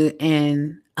to do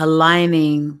and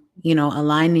aligning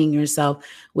yourself,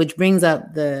 which brings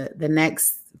up the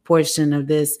next portion of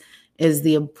this is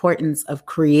the importance of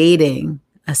creating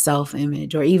a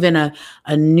self-image or even a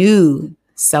new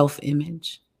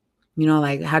self-image. You know,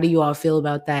 like, how do you all feel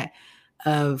about that,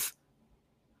 of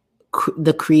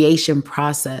the creation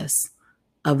process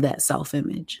of that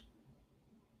self-image?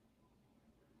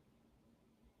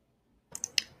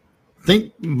 I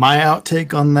think my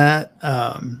outtake on that,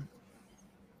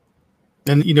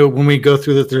 and you know, when we go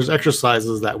through that, there's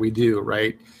exercises that we do,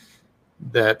 right?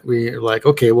 That we're like,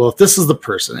 okay, well, if this is the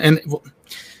person, and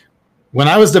when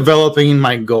I was developing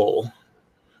my goal,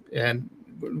 and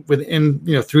within,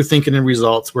 you know, through thinking and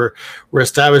results, we're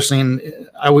establishing.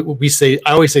 I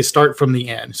always say start from the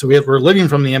end. So we're living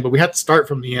from the end, but we have to start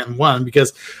from the end. One,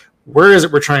 because where is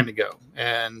it we're trying to go?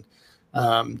 And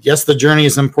yes, the journey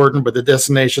is important, but the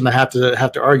destination, I have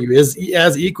to argue, is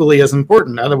as equally as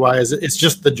important. Otherwise, it's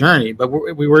just the journey. But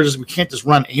we can't just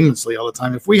run aimlessly all the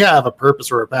time. If we have a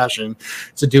purpose or a passion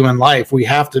to do in life, we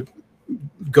have to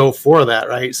go for that,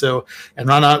 right? So, and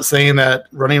I'm not saying that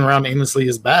running around aimlessly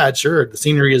is bad. Sure, the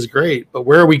scenery is great, but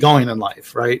where are we going in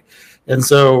life, right? And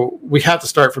so we have to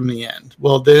start from the end.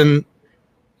 Well, then,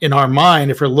 in our mind,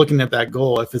 if we're looking at that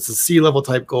goal, if it's a C-level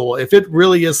type goal, if it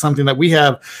really is something that we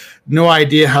have no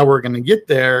idea how we're going to get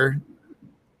there,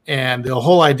 and the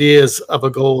whole idea of a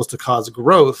goal is to cause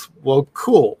growth, well,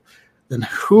 cool. Then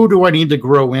who do I need to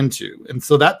grow into? And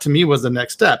so that to me was the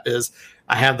next step. Is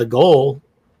I have the goal.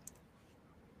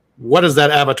 what does that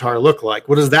avatar look like?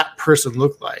 What does that person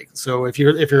look like? So if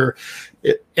you're,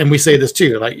 and we say this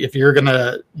too, like if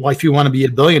you want to be a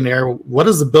billionaire, what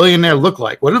does a billionaire look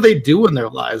like? What do they do in their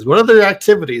lives? What are their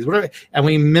activities? And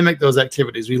we mimic those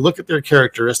activities. We look at their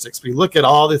characteristics. We look at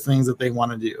all the things that they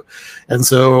want to do. And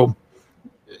so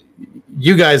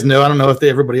you guys know, I don't know if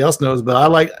everybody else knows, but I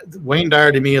like Wayne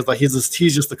Dyer. To me is like, he's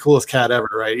just the coolest cat ever,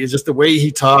 right? He's just the way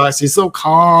he talks. He's so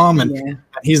calm, and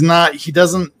he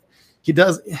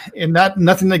does, and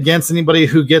nothing against anybody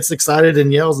who gets excited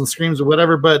and yells and screams or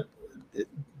whatever, but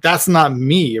that's not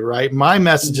me, right? My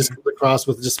message just comes across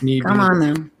with just me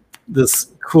being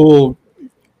this cool,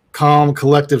 calm,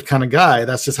 collective kind of guy.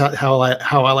 That's just how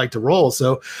I like to roll.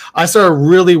 So I started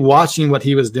really watching what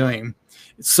he was doing,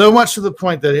 so much to the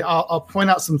point that I'll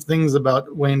point out some things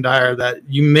about Wayne Dyer that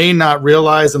you may not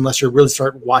realize unless you really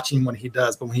start watching what he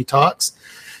does. But when he talks,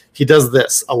 he does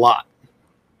this a lot,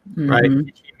 right?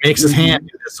 He makes his hand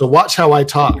do this. So watch how I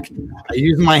talk. I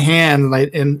use my hand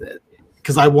and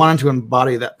because I wanted to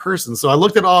embody that person. So I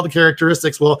looked at all the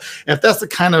characteristics. Well, if that's the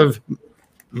kind of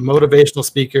motivational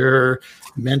speaker,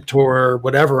 mentor,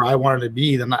 whatever I wanted to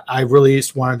be, then I really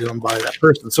just wanted to embody that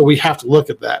person. So we have to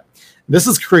look at that. This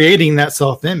is creating that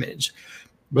self-image.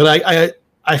 But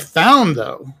I found,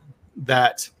 though,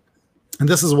 that, and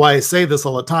this is why I say this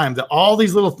all the time, that all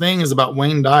these little things about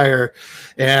Wayne Dyer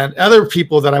and other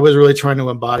people that I was really trying to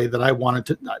embody, that I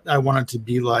wanted to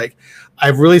be like,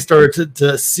 I've really started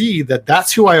to see that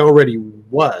that's who I already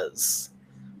was,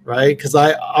 right? Because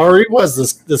I already was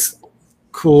this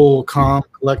cool, calm,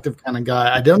 collective kind of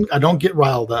guy. I don't get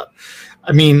riled up.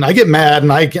 I mean, I get mad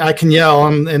and I can yell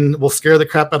and will scare the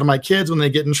crap out of my kids when they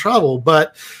get in trouble.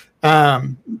 But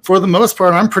for the most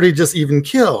part, I'm pretty just even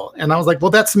kill. And I was like,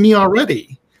 well, that's me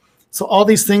already. So all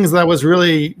these things that I was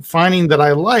really finding that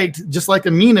I liked, just like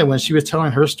Amina, when she was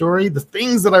telling her story, the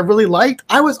things that I really liked,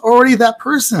 I was already that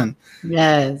person.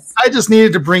 Yes. I just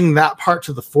needed to bring that part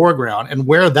to the foreground and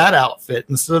wear that outfit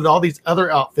instead of all these other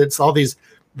outfits,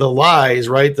 the lies,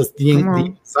 right? The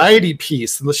anxiety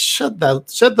piece. Let's shed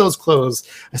those clothes.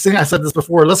 I think I said this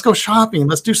before. Let's go shopping.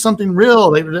 Let's do something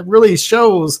real. It really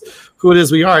shows who it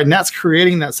is we are. And that's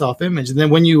creating that self-image. And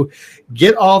then when you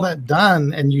get all that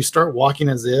done and you start walking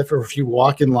as if, or if you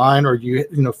walk in line, or you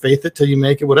faith it till you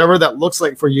make it, whatever that looks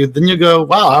like for you, then you go,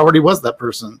 wow, I already was that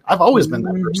person. I've always been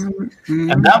that person.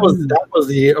 And that was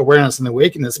the awareness and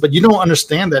awakeness. But you don't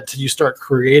understand that till you start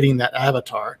creating that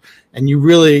avatar and you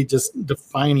really just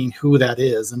defining who that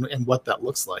is and what that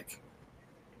looks like.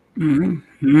 Come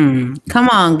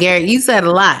on, Garrett. You said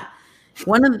a lot.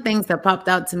 One of the things that popped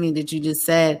out to me that you just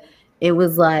said, it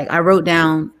was like, I wrote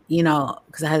down,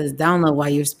 because I had this download while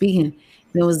you were speaking.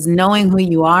 It was knowing who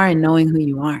you are and knowing who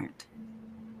you aren't.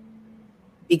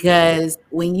 Because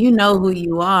when you know who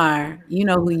you are, you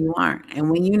know who you aren't.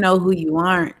 And when you know who you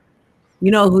aren't,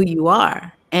 you know who you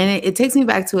are. And it takes me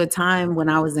back to a time when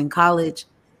I was in college,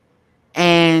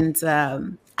 and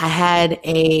I had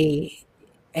it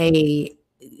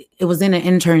was in an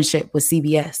internship with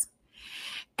CBS.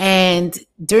 And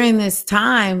during this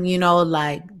time,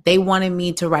 they wanted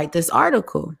me to write this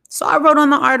article. So I wrote on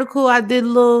the article. I did a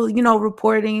little,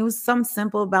 reporting. It was something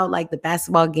simple about like the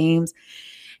basketball games.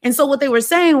 And so what they were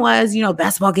saying was,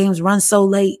 basketball games run so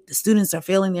late, the students are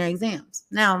failing their exams.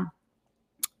 Now,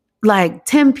 like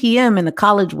 10 p.m. in the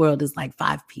college world is like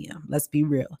 5 p.m. Let's be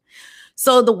real.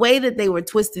 So the way that they were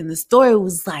twisting the story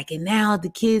was like, and now the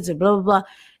kids are blah, blah, blah.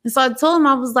 And so I told him,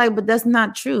 I was like, but that's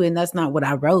not true. And that's not what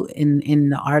I wrote in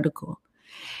the article.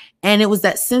 And it was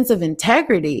that sense of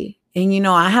integrity. And,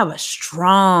 I have a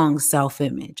strong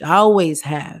self-image. I always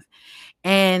have.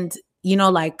 And,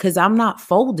 because I'm not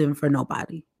folding for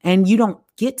nobody. And you don't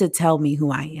get to tell me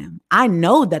who I am. I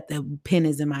know that the pen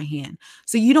is in my hand.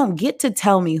 So you don't get to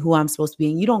tell me who I'm supposed to be.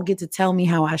 And you don't get to tell me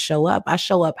how I show up. I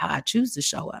show up how I choose to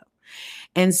show up.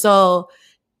 And so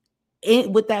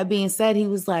with that being said, he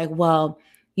was like, well,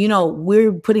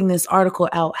 we're putting this article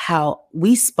out how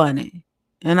we spun it.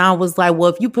 And I was like, well,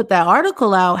 if you put that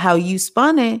article out how you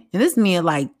spun it, and this is me at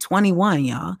like 21,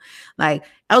 y'all. Like,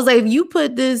 I was like, if you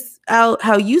put this out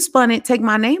how you spun it, take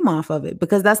my name off of it,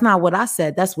 because that's not what I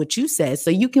said. That's what you said.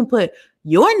 So you can put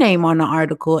your name on the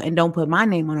article and don't put my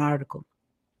name on the article.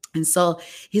 And so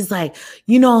he's like,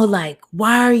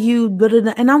 why are you?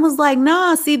 And I was like,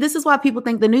 nah, see, this is why people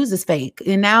think the news is fake.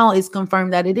 And now it's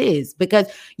confirmed that it is, because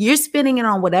you're spinning it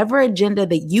on whatever agenda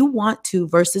that you want to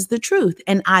versus the truth.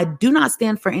 And I do not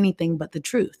stand for anything but the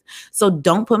truth. So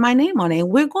don't put my name on it. And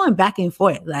we're going back and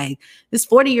forth. Like, this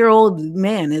 40-year-old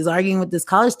man is arguing with this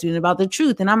college student about the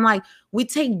truth. And I'm like, We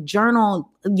take journal,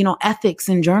 ethics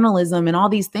and journalism and all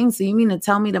these things. So you mean to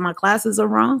tell me that my classes are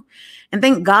wrong? And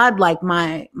thank God, like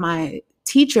my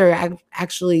teacher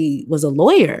actually was a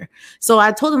lawyer. So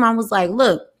I told him, I was like,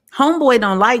 look, homeboy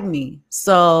don't like me.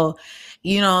 So,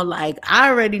 like, I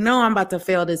already know I'm about to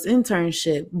fail this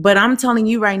internship, but I'm telling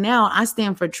you right now, I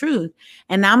stand for truth,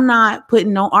 and I'm not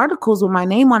putting no articles with my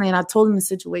name on it. And I told him the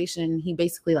situation. He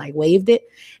basically like waived it.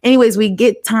 Anyways, we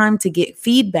get time to get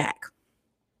feedback.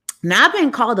 Now, I've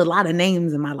been called a lot of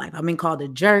names in my life. I've been called a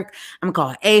jerk. I'm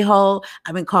called a-hole.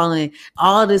 I've been calling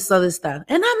all this other stuff.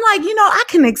 And I'm like, I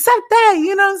can accept that.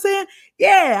 You know what I'm saying?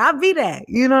 Yeah, I'll be that.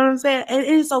 You know what I'm saying? And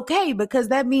it's okay, because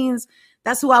that means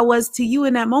that's who I was to you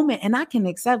in that moment. And I can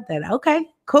accept that. Okay,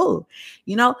 cool.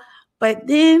 But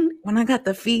then when I got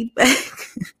the feedback,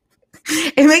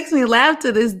 it makes me laugh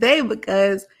to this day,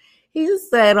 because he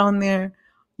said on there,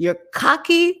 "You're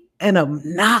cocky and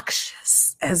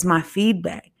obnoxious," as my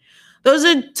feedback. Those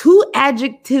are two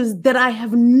adjectives that I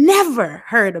have never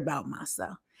heard about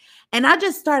myself. And I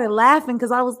just started laughing,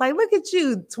 because I was like, look at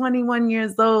you, 21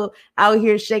 years old, out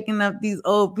here shaking up these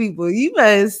old people. You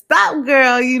better stop,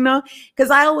 girl, because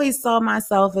I always saw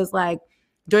myself as like,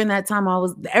 during that time,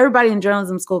 everybody in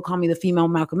journalism school called me the female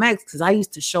Malcolm X, because I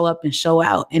used to show up and show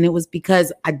out. And it was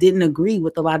because I didn't agree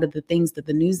with a lot of the things that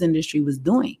the news industry was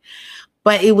doing.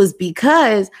 But it was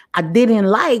because I didn't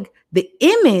like the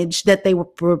image that they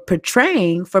were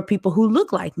portraying for people who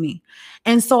look like me.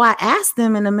 And so I asked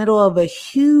them in the middle of a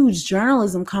huge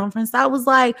journalism conference, I was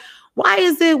like, why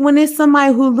is it when it's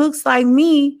somebody who looks like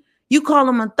me, you call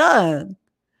them a thug?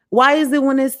 Why is it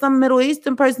when it's some Middle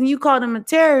Eastern person, you call them a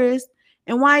terrorist?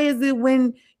 And why is it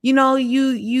when,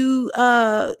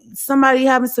 somebody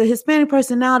happens to a Hispanic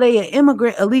person, now they an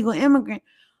immigrant, illegal immigrant?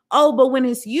 Oh, but when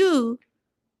it's you,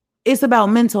 it's about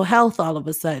mental health all of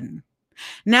a sudden.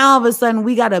 Now, all of a sudden,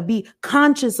 we got to be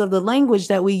conscious of the language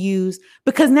that we use,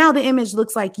 because now the image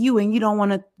looks like you and you don't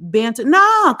want to banter.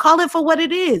 No, call it for what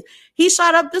it is. He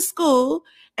shot up the school,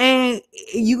 and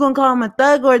you going to call him a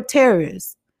thug or a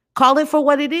terrorist. Call it for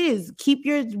what it is. Keep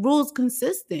your rules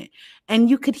consistent. And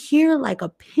you could hear like a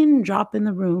pin drop in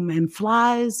the room and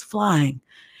flies flying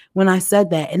when I said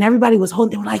that. And everybody was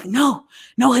holding, they were like, no,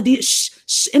 Hadid,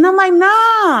 shh. And I'm like,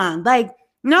 nah, like,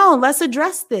 no, let's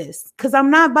address this, because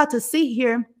I'm not about to sit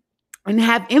here and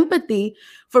have empathy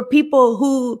for people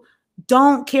who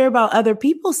don't care about other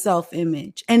people's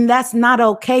self-image. And that's not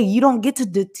okay. You don't get to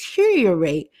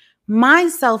deteriorate my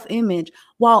self-image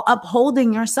while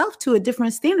upholding yourself to a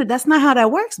different standard. That's not how that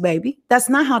works, baby. That's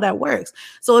not how that works.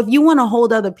 So if you want to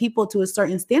hold other people to a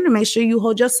certain standard, make sure you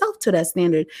hold yourself to that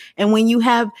standard. And when you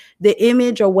have the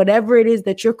image or whatever it is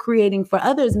that you're creating for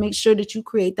others, make sure that you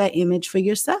create that image for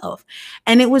yourself.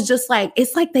 And it was just like,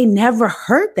 it's like they never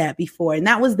heard that before. And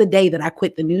that was the day that I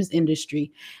quit the news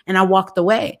industry and I walked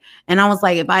away. And I was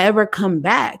like, if I ever come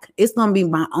back, it's going to be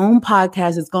my own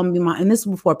podcast. It's going to be and this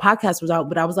was before podcast was out,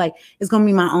 but I was like, it's going to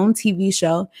be my own TV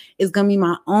show. It's going to be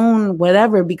my own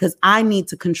whatever, because I need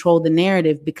to control the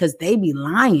narrative, because they be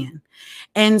lying.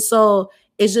 And so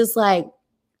it's just like,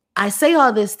 I say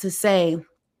all this to say,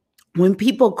 when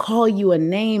people call you a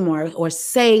name or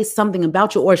say something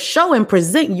about you or show and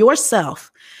present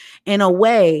yourself in a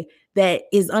way that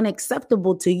is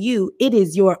unacceptable to you, it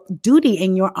is your duty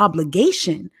and your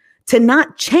obligation to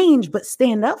not change, but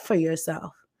stand up for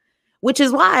yourself, which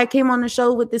is why I came on the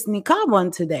show with this niqab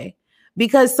on today.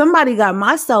 Because somebody got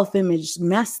my self-image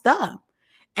messed up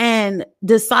and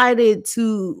decided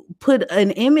to put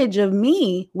an image of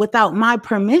me without my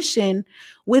permission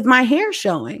with my hair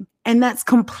showing. And that's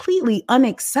completely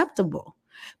unacceptable,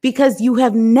 because you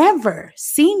have never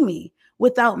seen me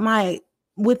without my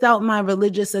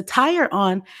religious attire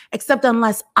on, except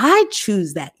unless I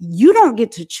choose that. You don't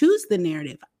get to choose the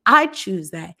narrative. I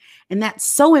choose that. And that's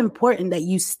so important, that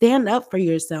you stand up for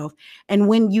yourself. And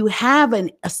when you have a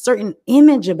certain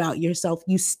image about yourself,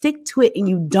 you stick to it and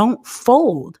you don't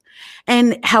fold.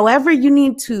 And however you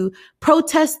need to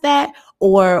protest that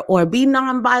or be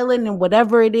nonviolent and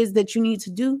whatever it is that you need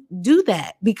to do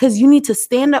that, because you need to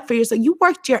stand up for yourself. You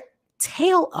worked your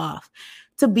tail off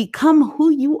to become who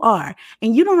you are.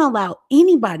 And you don't allow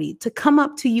anybody to come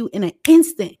up to you in an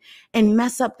instant and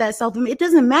mess up that self-image. It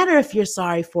doesn't matter if you're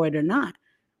sorry for it or not.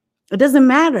 It doesn't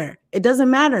matter. It doesn't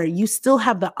matter. You still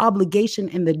have the obligation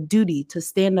and the duty to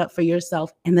stand up for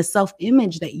yourself and the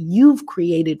self-image that you've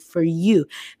created for you.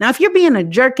 Now, if you're being a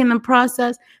jerk in the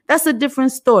process, that's a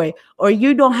different story. Or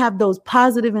you don't have those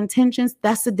positive intentions,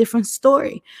 that's a different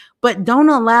story. But don't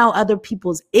allow other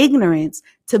people's ignorance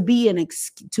to be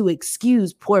to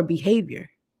excuse poor behavior.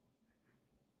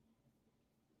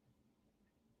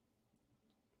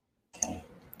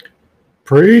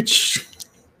 Preach.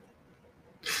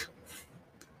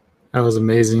 That was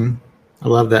amazing. I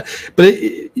love that. But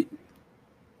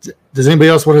does anybody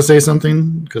else want to say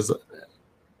something? Because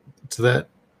to that,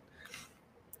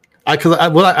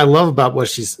 what I love about what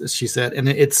she said, and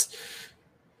it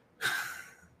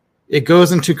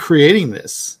goes into creating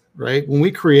this, right? When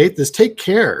we create this, take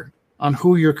care on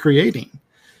who you're creating.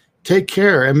 Take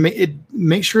care and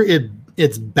make sure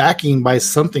it's backing by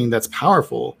something that's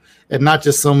powerful and not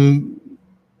just some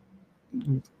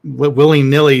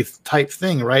willy-nilly type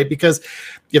thing, right? Because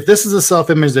if this is a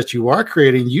self-image that you are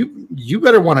creating, you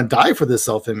better want to die for this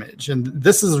self-image. And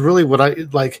this is really what I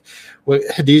like. What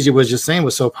Khadijah was just saying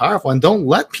was so powerful. And don't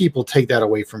let people take that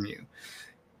away from you.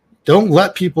 Don't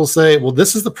let people say, well,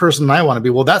 this is the person I want to be.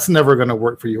 Well, that's never going to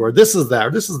work for you, or this is that,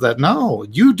 or this is that. No,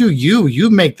 you do you. You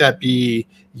make that be.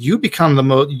 You become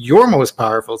your most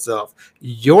powerful self,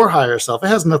 your higher self. It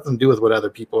has nothing to do with what other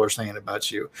people are saying about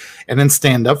you. And then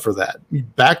stand up for that.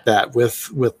 Back that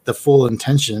with the full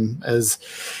intention, as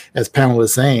Pamela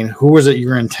was saying. Who is it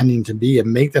you're intending to be,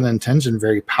 and make that intention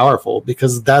very powerful,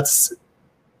 because that's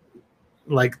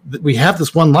like, we have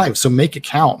this one life, so make it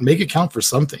count. Make it count for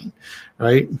something,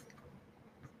 right?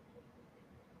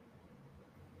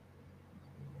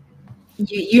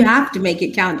 You have to make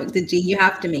it count, Dr. G. You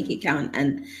have to make it count.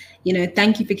 And,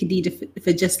 thank you for Khadijah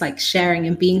for just like sharing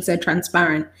and being so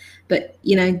transparent. But,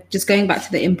 just going back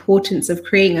to the importance of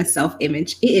creating a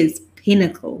self-image, it is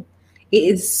pinnacle. It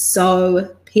is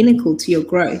so pinnacle to your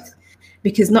growth,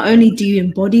 because not only do you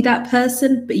embody that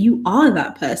person, but you are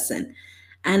that person.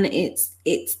 And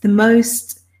it's the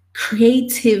most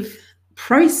creative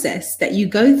process that you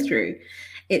go through.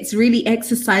 It's really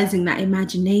exercising that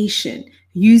imagination,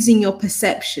 using your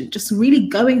perception, just really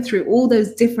going through all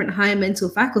those different higher mental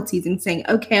faculties and saying,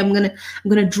 okay, I'm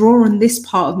gonna draw on this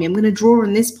part of me. I'm gonna draw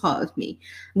on this part of me.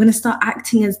 I'm gonna start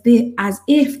acting as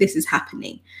if this is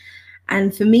happening.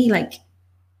 And for me, like,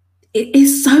 it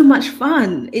is so much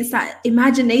fun. It's that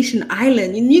imagination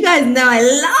island. And you guys know I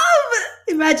love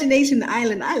Imagination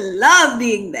Island. I love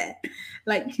being there.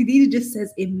 Like Khadijah just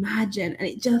says, imagine, and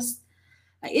it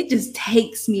just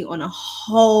takes me on a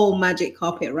whole magic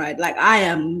carpet ride. Like, I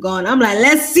am gone. I'm like,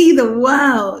 let's see the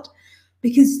world.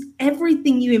 Because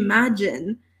everything you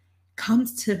imagine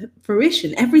comes to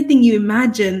fruition. Everything you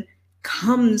imagine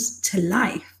comes to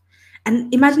life.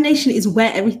 And imagination is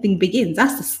where everything begins.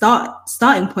 That's the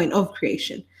starting point of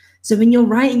creation. So when you're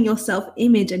writing your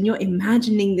self-image and you're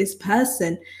imagining this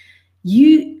person,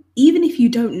 even if you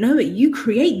don't know it, you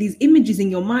create these images in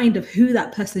your mind of who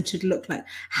that person should look like,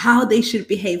 how they should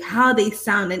behave, how they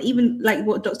sound. And even like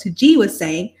what Dr. G was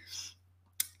saying,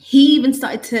 he even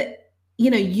started to,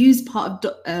 use part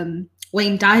of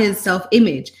Wayne Dyer's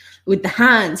self-image with the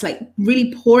hands, like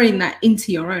really pouring that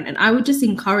into your own. And I would just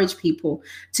encourage people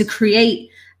to create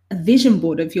a vision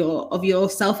board of your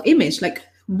self-image. Like,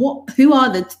 who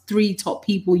are the 3 top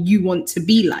people you want to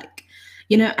be like?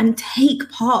 And take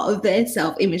part of their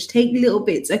self-image, take little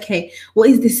bits. Okay, what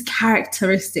is this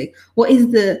characteristic? What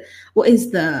is the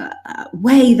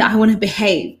way that I want to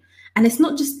behave? And it's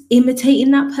not just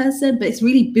imitating that person, but it's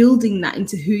really building that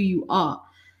into who you are.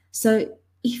 So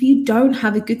if you don't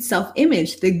have a good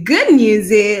self-image, the good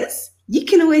news is you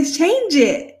can always change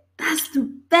it. That's the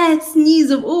best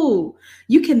news of all.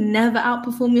 You can never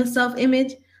outperform your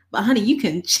self-image, but honey, you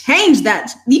can change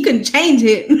that. You can change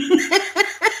it.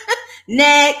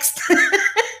 Next.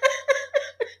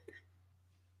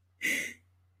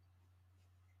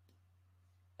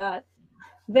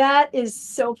 That is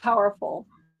so powerful.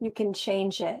 You can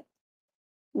change it.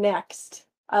 Next.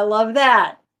 I love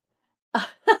that.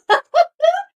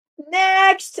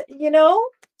 Next,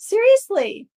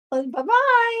 seriously.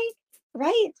 Bye-bye.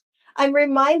 Right. I'm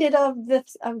reminded of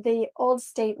the old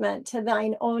statement, to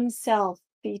thine own self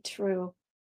be true.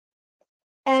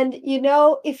 And,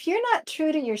 if you're not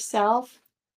true to yourself,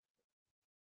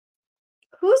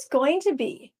 who's going to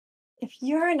be if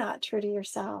you're not true to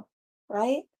yourself,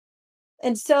 right?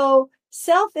 And so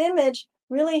self-image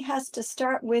really has to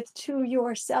start with to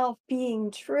yourself being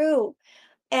true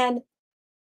and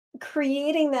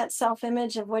creating that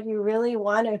self-image of what you really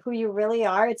want and who you really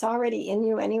are. It's already in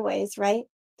you anyways, right?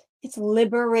 It's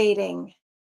liberating,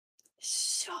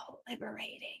 so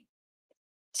liberating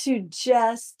to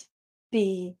just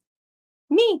be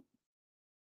me.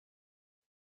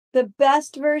 The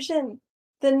best version,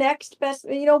 the next best,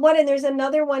 and there's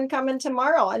another one coming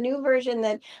tomorrow, a new version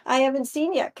that I haven't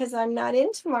seen yet because I'm not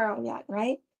in tomorrow yet,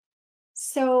 right?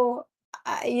 So,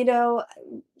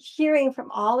 hearing from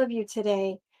all of you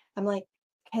today, I'm like,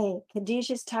 hey,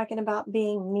 Khadijah's talking about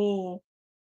being me.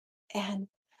 And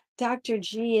Dr.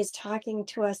 G is talking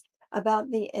to us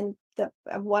about the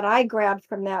what I grabbed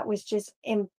from that was just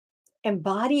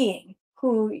embodying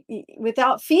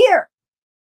without fear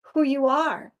who you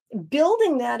are,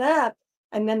 building that up.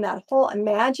 And then that whole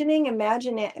imagination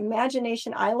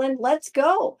island, let's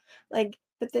go. Like,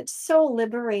 but that's so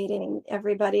liberating,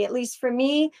 everybody. At least for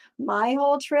me, my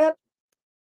whole trip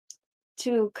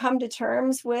to come to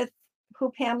terms with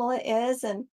who Pamela is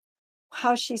and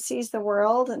how she sees the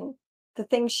world and the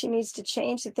things she needs to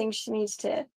change, the things she needs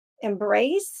to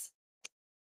embrace.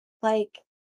 Like,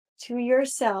 to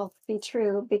yourself, be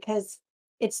true, because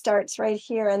it starts right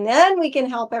here. And then we can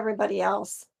help everybody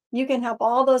else. You can help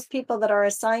all those people that are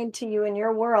assigned to you in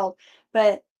your world,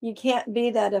 but you can't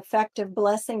be that effective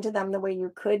blessing to them the way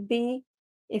you could be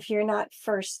if you're not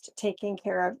first taking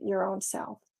care of your own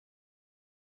self.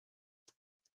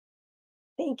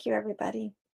 Thank you,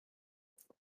 everybody.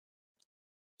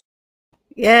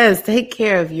 Yes, take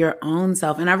care of your own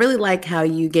self. And I really like how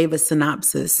you gave a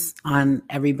synopsis on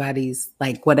everybody's,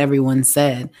 like what everyone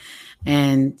said.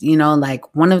 And, you know,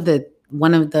 like one of the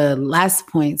last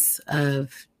points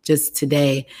of just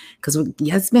today, because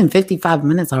it's been 55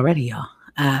 minutes already, y'all.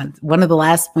 One of the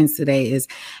last points today is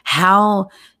how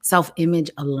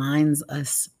self-image aligns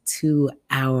us to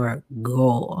our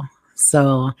goal.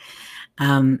 So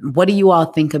what do you all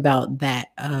think about that?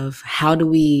 Of how do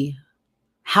we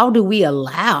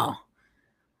allow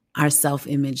our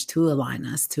self-image to align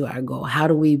us to our goal? How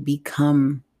do we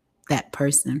become that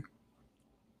person?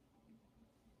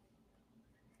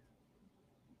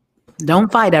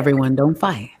 Don't fight, everyone. Don't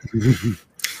fight.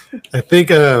 I think,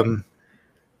 well,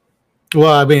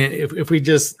 I mean, if we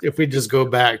just go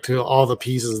back to all the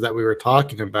pieces that we were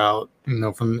talking about, you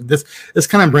know, from this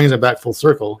kind of brings it back full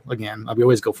circle again. We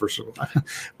always go full circle.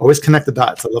 Always connect the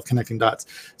dots. I love connecting dots.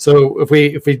 So if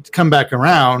we come back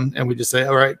around and we just say,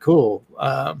 all right, cool.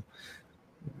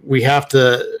 We have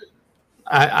to,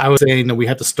 I was saying that we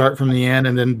have to start from the end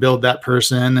and then build that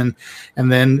person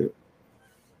and then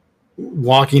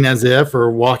walking as if, or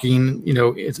walking, you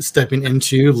know, stepping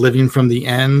into, living from the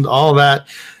end, all that.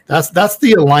 That's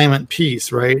the alignment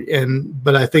piece, right?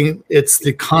 But I think it's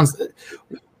the constant.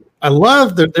 I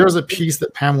love that there was a piece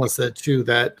that Pamela said too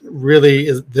that really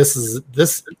is this.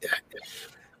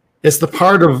 It's the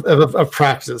part of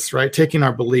practice, right? Taking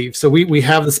our belief. So we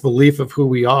have this belief of who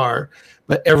we are,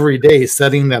 but every day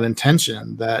setting that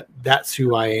intention that that's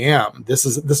who I am. This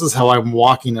is how I'm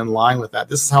walking in line with that.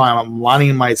 This is how I'm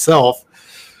aligning myself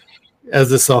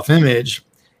as a self-image.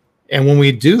 And when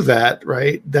we do that,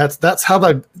 right, that's how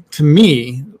to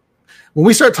me, when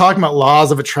we start talking about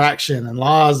laws of attraction and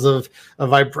laws of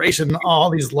vibration, all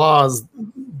these laws,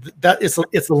 that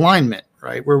it's alignment,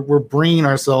 right? We're bringing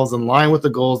ourselves in line with the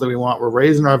goals that we want. We're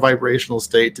raising our vibrational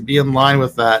state to be in line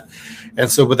with that. And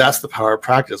so, but that's the power of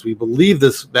practice. We believe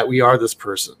that we are this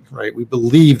person, right? We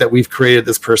believe that we've created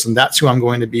this person. That's who I'm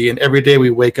going to be. And every day we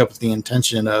wake up with the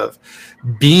intention of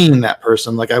being that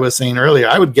person. Like I was saying earlier,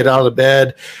 I would get out of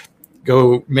bed,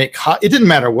 go make hot. It didn't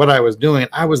matter what I was doing.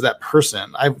 I was that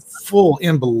person. I'm full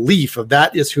in belief of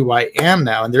that is who I am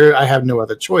now. And I have no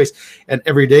other choice. And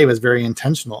every day was very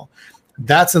intentional.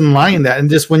 That's in line that. And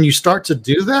just when you start to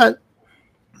do that,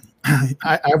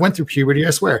 I went through puberty,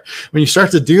 I swear. When you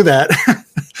start to do that,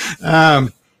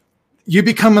 you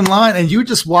become in line and you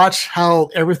just watch how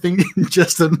everything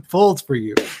just unfolds for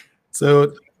you.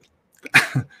 So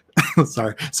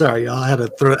sorry, y'all. I had to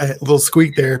throw a little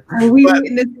squeak there. We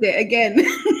witnessed it again.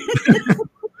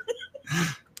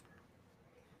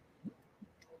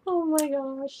 Oh my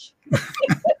gosh.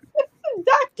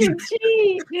 Dr.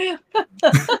 G.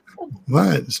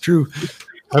 What? It's true.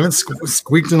 I haven't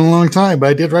squeaked in a long time, but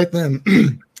I did right then.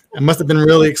 I must have been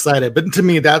really excited. But to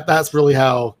me, that's really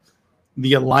how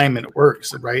the alignment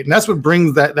works, right? And that's what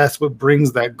brings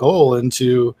that goal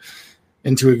into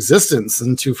existence,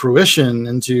 into fruition,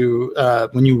 into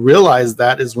when you realize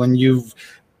that is when you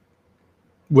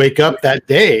wake up that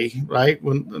day, right?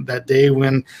 When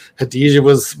Khadijah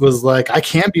was like, I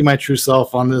can't be my true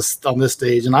self on this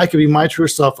stage, and I could be my true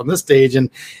self on this stage, and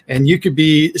you could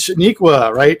be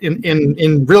Shaniqua, right?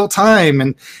 In real time,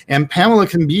 and Pamela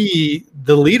can be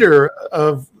the leader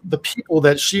of the people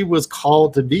that she was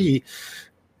called to be.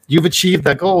 You've achieved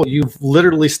that goal. You've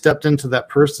literally stepped into that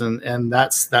person, and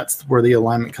that's where the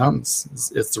alignment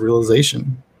comes. It's the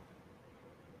realization.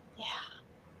 Yeah.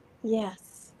 Yes.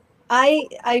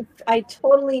 I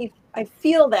totally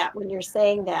feel that when you're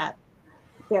saying that,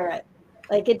 Garrett.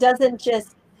 Like it doesn't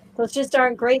just, those just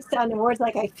aren't great sounding words.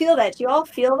 Like I feel that. You all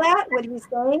feel that, what he's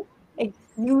saying? Like,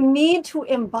 you need to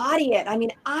embody it. I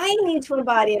mean, I need to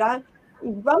embody it.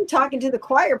 I'm talking to the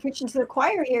choir, preaching to the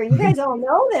choir here. You guys all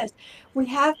know this. We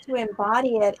have to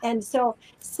embody it. And so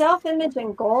self-image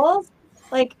and goals,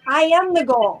 like I am the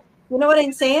goal. You know what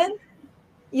I'm saying?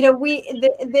 You know,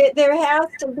 there has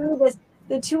to be this,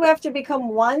 the two have to become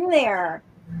one there.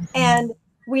 And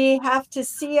we have to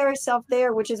see ourselves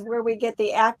there, which is where we get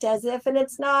the act as if, and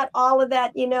it's not all of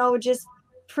that, you know, just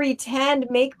pretend,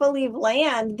 make believe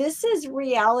land. This is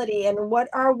reality. And what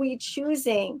are we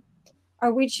choosing?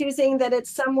 Are we choosing that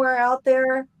it's somewhere out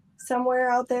there,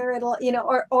 it'll, you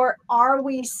know, or are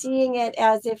we seeing it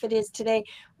as if it is today?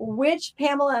 Which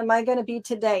Pamela am I going to be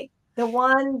today? The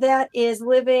one that is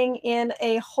living in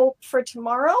a hope for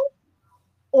tomorrow,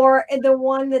 or the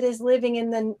one that is living in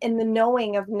the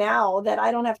knowing of now, that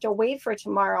I don't have to wait for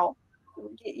tomorrow?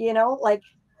 You know, like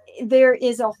there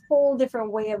is a whole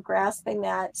different way of grasping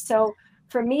that. So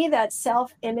for me, that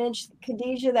self-image,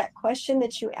 Khadijah, that question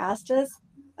that you asked us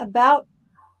about,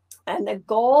 and the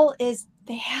goal is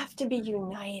they have to be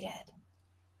united.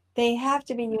 They have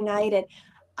to be united.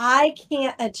 I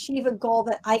can't achieve a goal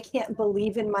that I can't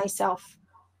believe in myself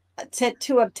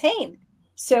to obtain.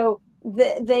 So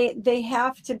they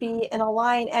have to be in a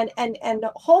line, and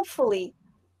hopefully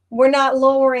we're not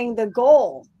lowering the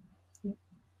goal.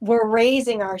 We're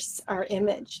raising our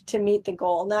image to meet the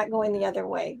goal, not going the other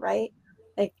way, right?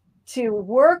 Like to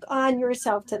work on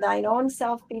yourself, to thine own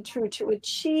self be true, to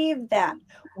achieve that.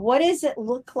 What does it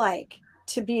look like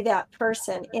to be that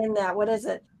person in that? What does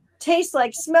it taste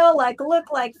like, smell like,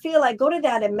 look like, feel like? Go to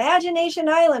that imagination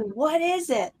island. What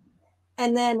is it?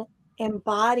 And then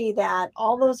embody that.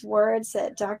 All those words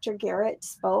that Dr. Garrett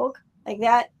spoke, like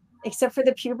that, except for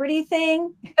the puberty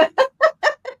thing.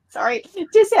 Sorry,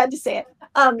 just had to say it.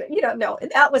 You know, no,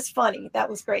 that was funny. That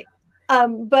was great.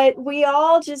 But we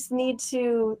all just need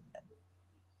to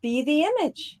be the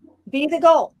image, be the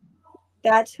goal.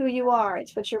 That's who you are.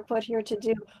 It's what you're put here to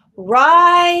do.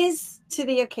 Rise to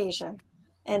the occasion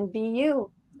and be you.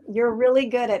 You're really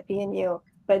good at being you,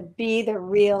 but be the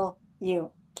real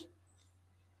you.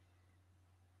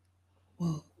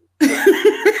 Whoa.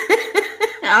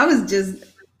 I was just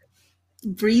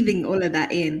breathing all of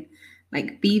that in.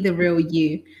 Like, be the real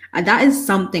you. And that is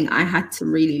something I had to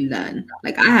really learn.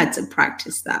 Like, I had to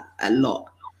practice that a lot,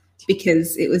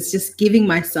 because it was just giving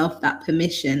myself that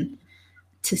permission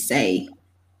to say,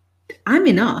 I'm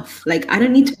enough. Like, I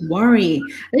don't need to worry.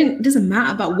 It doesn't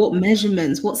matter about what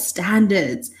measurements, what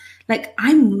standards. Like,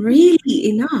 I'm really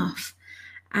enough.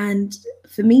 And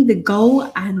for me, the goal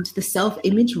and the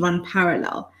self-image run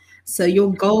parallel. So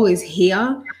your goal is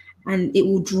here, and it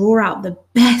will draw out the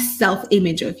best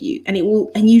self-image of you.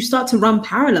 And you start to run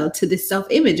parallel to this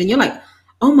self-image. And you're like,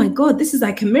 oh my God, this is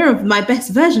like a mirror of my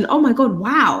best version. Oh my God,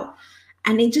 wow.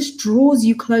 And it just draws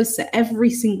you closer every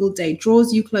single day,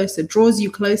 draws you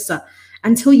closer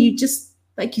until you just,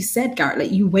 like you said, Garrett,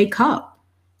 like you wake up.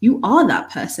 You are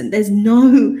that person. There's no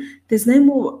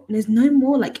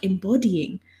more like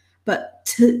embodying. But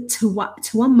to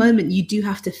one moment, you do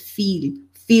have to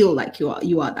feel like you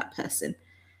are that person.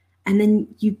 And then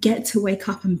you get to wake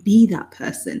up and be that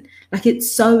person. Like,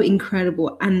 it's so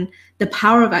incredible. And the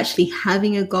power of actually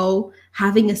having a goal,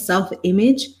 having a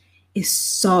self-image is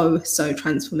so, so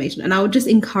transformational. And I would just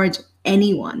encourage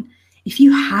anyone, if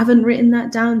you haven't written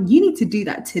that down, you need to do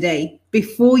that today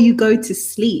before you go to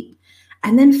sleep,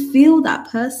 and then feel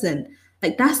that person.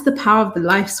 Like, that's the power of the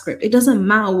life script. It doesn't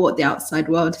matter what the outside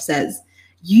world says.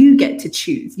 You get to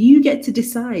choose. You get to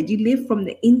decide. You live from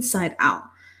the inside out.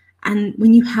 And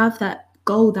when you have that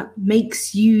goal that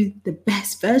makes you the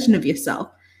best version of yourself,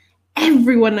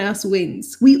 everyone else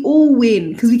wins. We all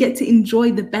win because we get to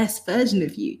enjoy the best version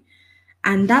of you.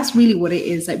 And that's really what it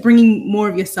is, like bringing more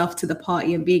of yourself to the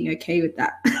party and being okay with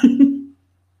that.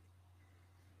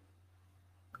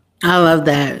 I love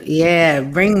that. Yeah,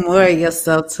 bring more of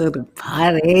yourself to the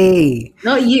party.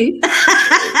 Not you.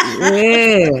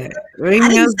 Yeah, bring I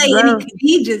didn't say any yourself.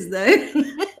 Khadijas though.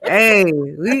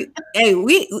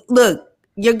 we look.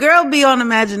 Your girl be on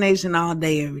imagination all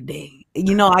day, every day.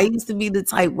 You know, I used to be the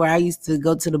type where I used to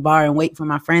go to the bar and wait for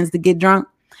my friends to get drunk,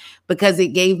 because it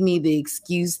gave me the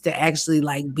excuse to actually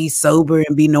like be sober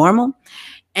and be normal.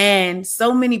 And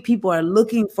so many people are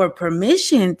looking for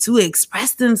permission to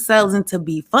express themselves and to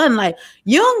be fun. Like,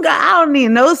 I don't need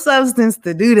no substance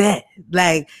to do that.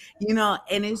 Like, you know,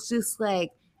 and it's just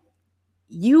like,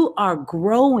 you are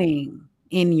growing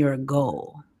in your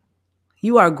goal.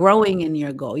 You are growing in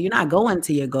your goal. You're not going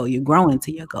to your goal. You're growing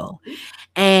to your goal.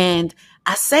 And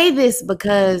I say this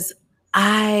because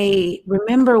I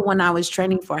remember when I was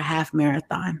training for a half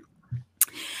marathon,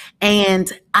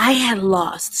 and I had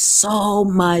lost so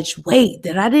much weight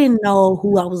that I didn't know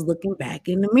who I was looking back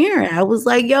in the mirror. I was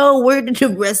like, yo, where did the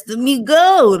rest of me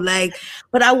go? Like,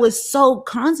 but I was so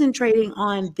concentrating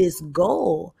on this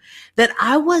goal that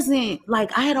I wasn't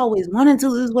like, I had always wanted to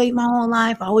lose weight my whole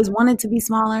life. I always wanted to be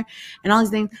smaller and all these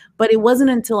things. But it wasn't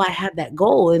until I had that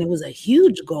goal, and it was a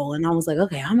huge goal. And I was like,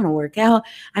 okay, I'm going to work out.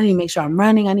 I need to make sure I'm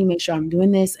running. I need to make sure I'm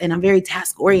doing this. And I'm very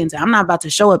task oriented. I'm not about to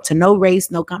show up to no race,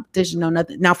 no competition, no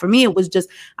nothing. Now, for me, it was just,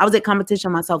 I was at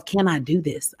competition myself. Can I do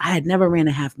this? I had never ran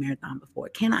a half marathon before.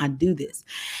 Can I do this?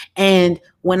 And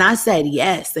when I said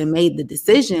yes and made the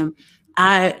decision,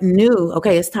 I knew,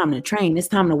 okay, it's time to train. It's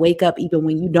time to wake up even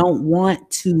when you don't want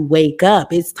to wake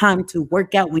up. It's time to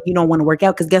work out when you don't want to work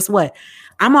out. Because guess what?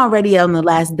 I'm already on the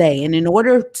last day. And in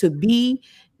order to be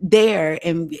there,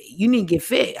 and you need to get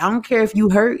fit. I don't care if you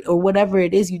hurt or whatever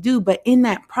it is you do. But in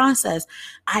that process,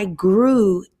 I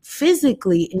grew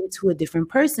physically into a different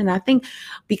person. I think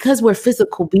because we're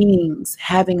physical beings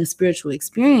having a spiritual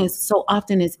experience, so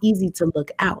often it's easy to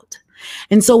look out.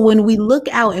 And so when we look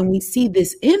out and we see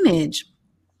this image,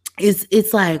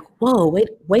 it's like, whoa,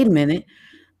 wait a minute.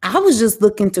 I was just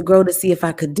looking to grow to see if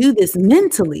I could do this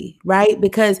mentally, right?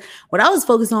 Because what I was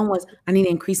focused on was I need to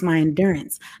increase my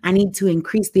endurance. I need to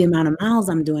increase the amount of miles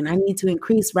I'm doing. I need to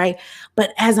increase, right?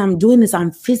 But as I'm doing this,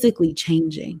 I'm physically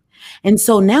changing. And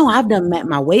so now I've met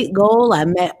my weight goal. I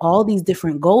met all these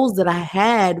different goals that I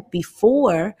had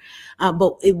before,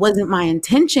 but it wasn't my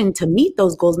intention to meet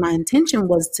those goals. My intention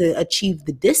was to achieve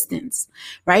the distance,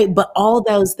 right? But all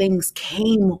those things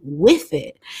came with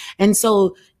it. And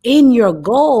so in your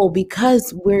goal,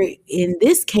 because we're in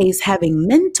this case having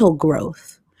mental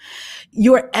growth,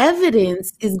 your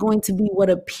evidence is going to be what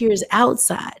appears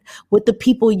outside with the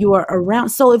people you are around.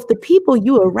 So if the people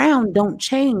you are around don't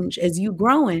change as you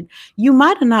growing, you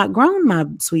might have not grown, my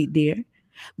sweet dear.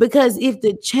 Because if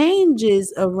the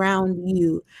changes around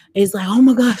you is like, oh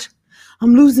my gosh,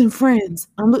 I'm losing friends.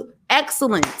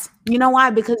 Excellent. You know why?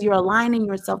 Because you're aligning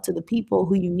yourself to the people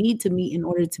who you need to meet in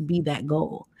order to be that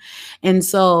goal. And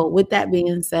so with that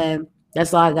being said,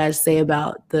 that's all I got to say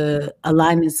about the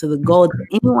alignments to the goal.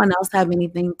 Does anyone else have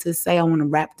anything to say? I want to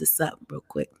wrap this up real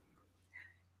quick.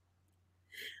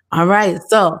 All right.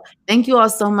 So thank you all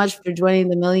so much for joining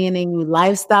the Millionaire You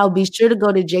Lifestyle. Be sure to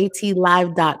go to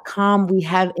jtlive.com. We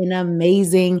have an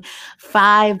amazing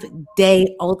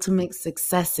 5-day ultimate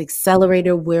success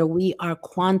accelerator where we are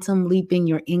quantum leaping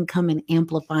your income and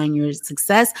amplifying your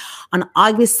success on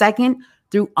August 2nd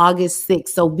through August 6th.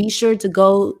 So be sure to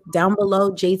go down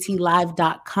below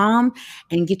jtlive.com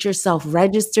and get yourself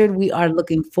registered. We are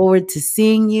looking forward to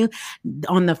seeing you.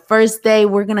 On the first day,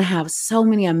 we're going to have so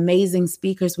many amazing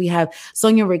speakers. We have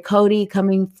Sonia Riccoti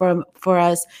coming for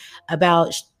us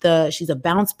about she's a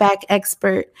bounce back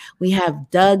expert. We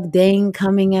have Doug Dane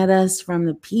coming at us from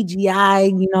the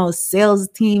PGI, sales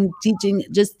team,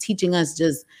 teaching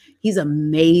us. He's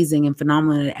amazing and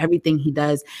phenomenal at everything he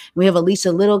does. We have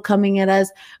Alicia Little coming at us,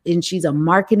 and she's a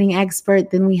marketing expert.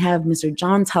 Then we have Mr.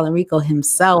 John Tallarico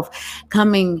himself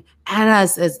coming at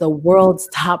us as the world's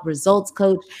top results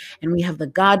coach. And we have the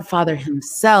Godfather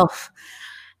himself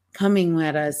coming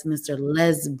at us, Mr.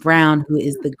 Les Brown, who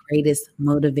is the greatest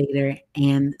motivator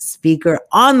and speaker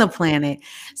on the planet.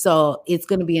 So it's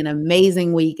going to be an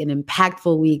amazing week, an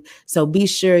impactful week. So be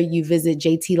sure you visit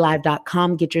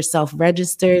jtlive.com, get yourself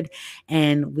registered,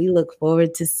 and we look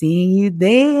forward to seeing you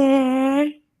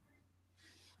there.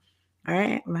 All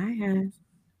right, bye guys.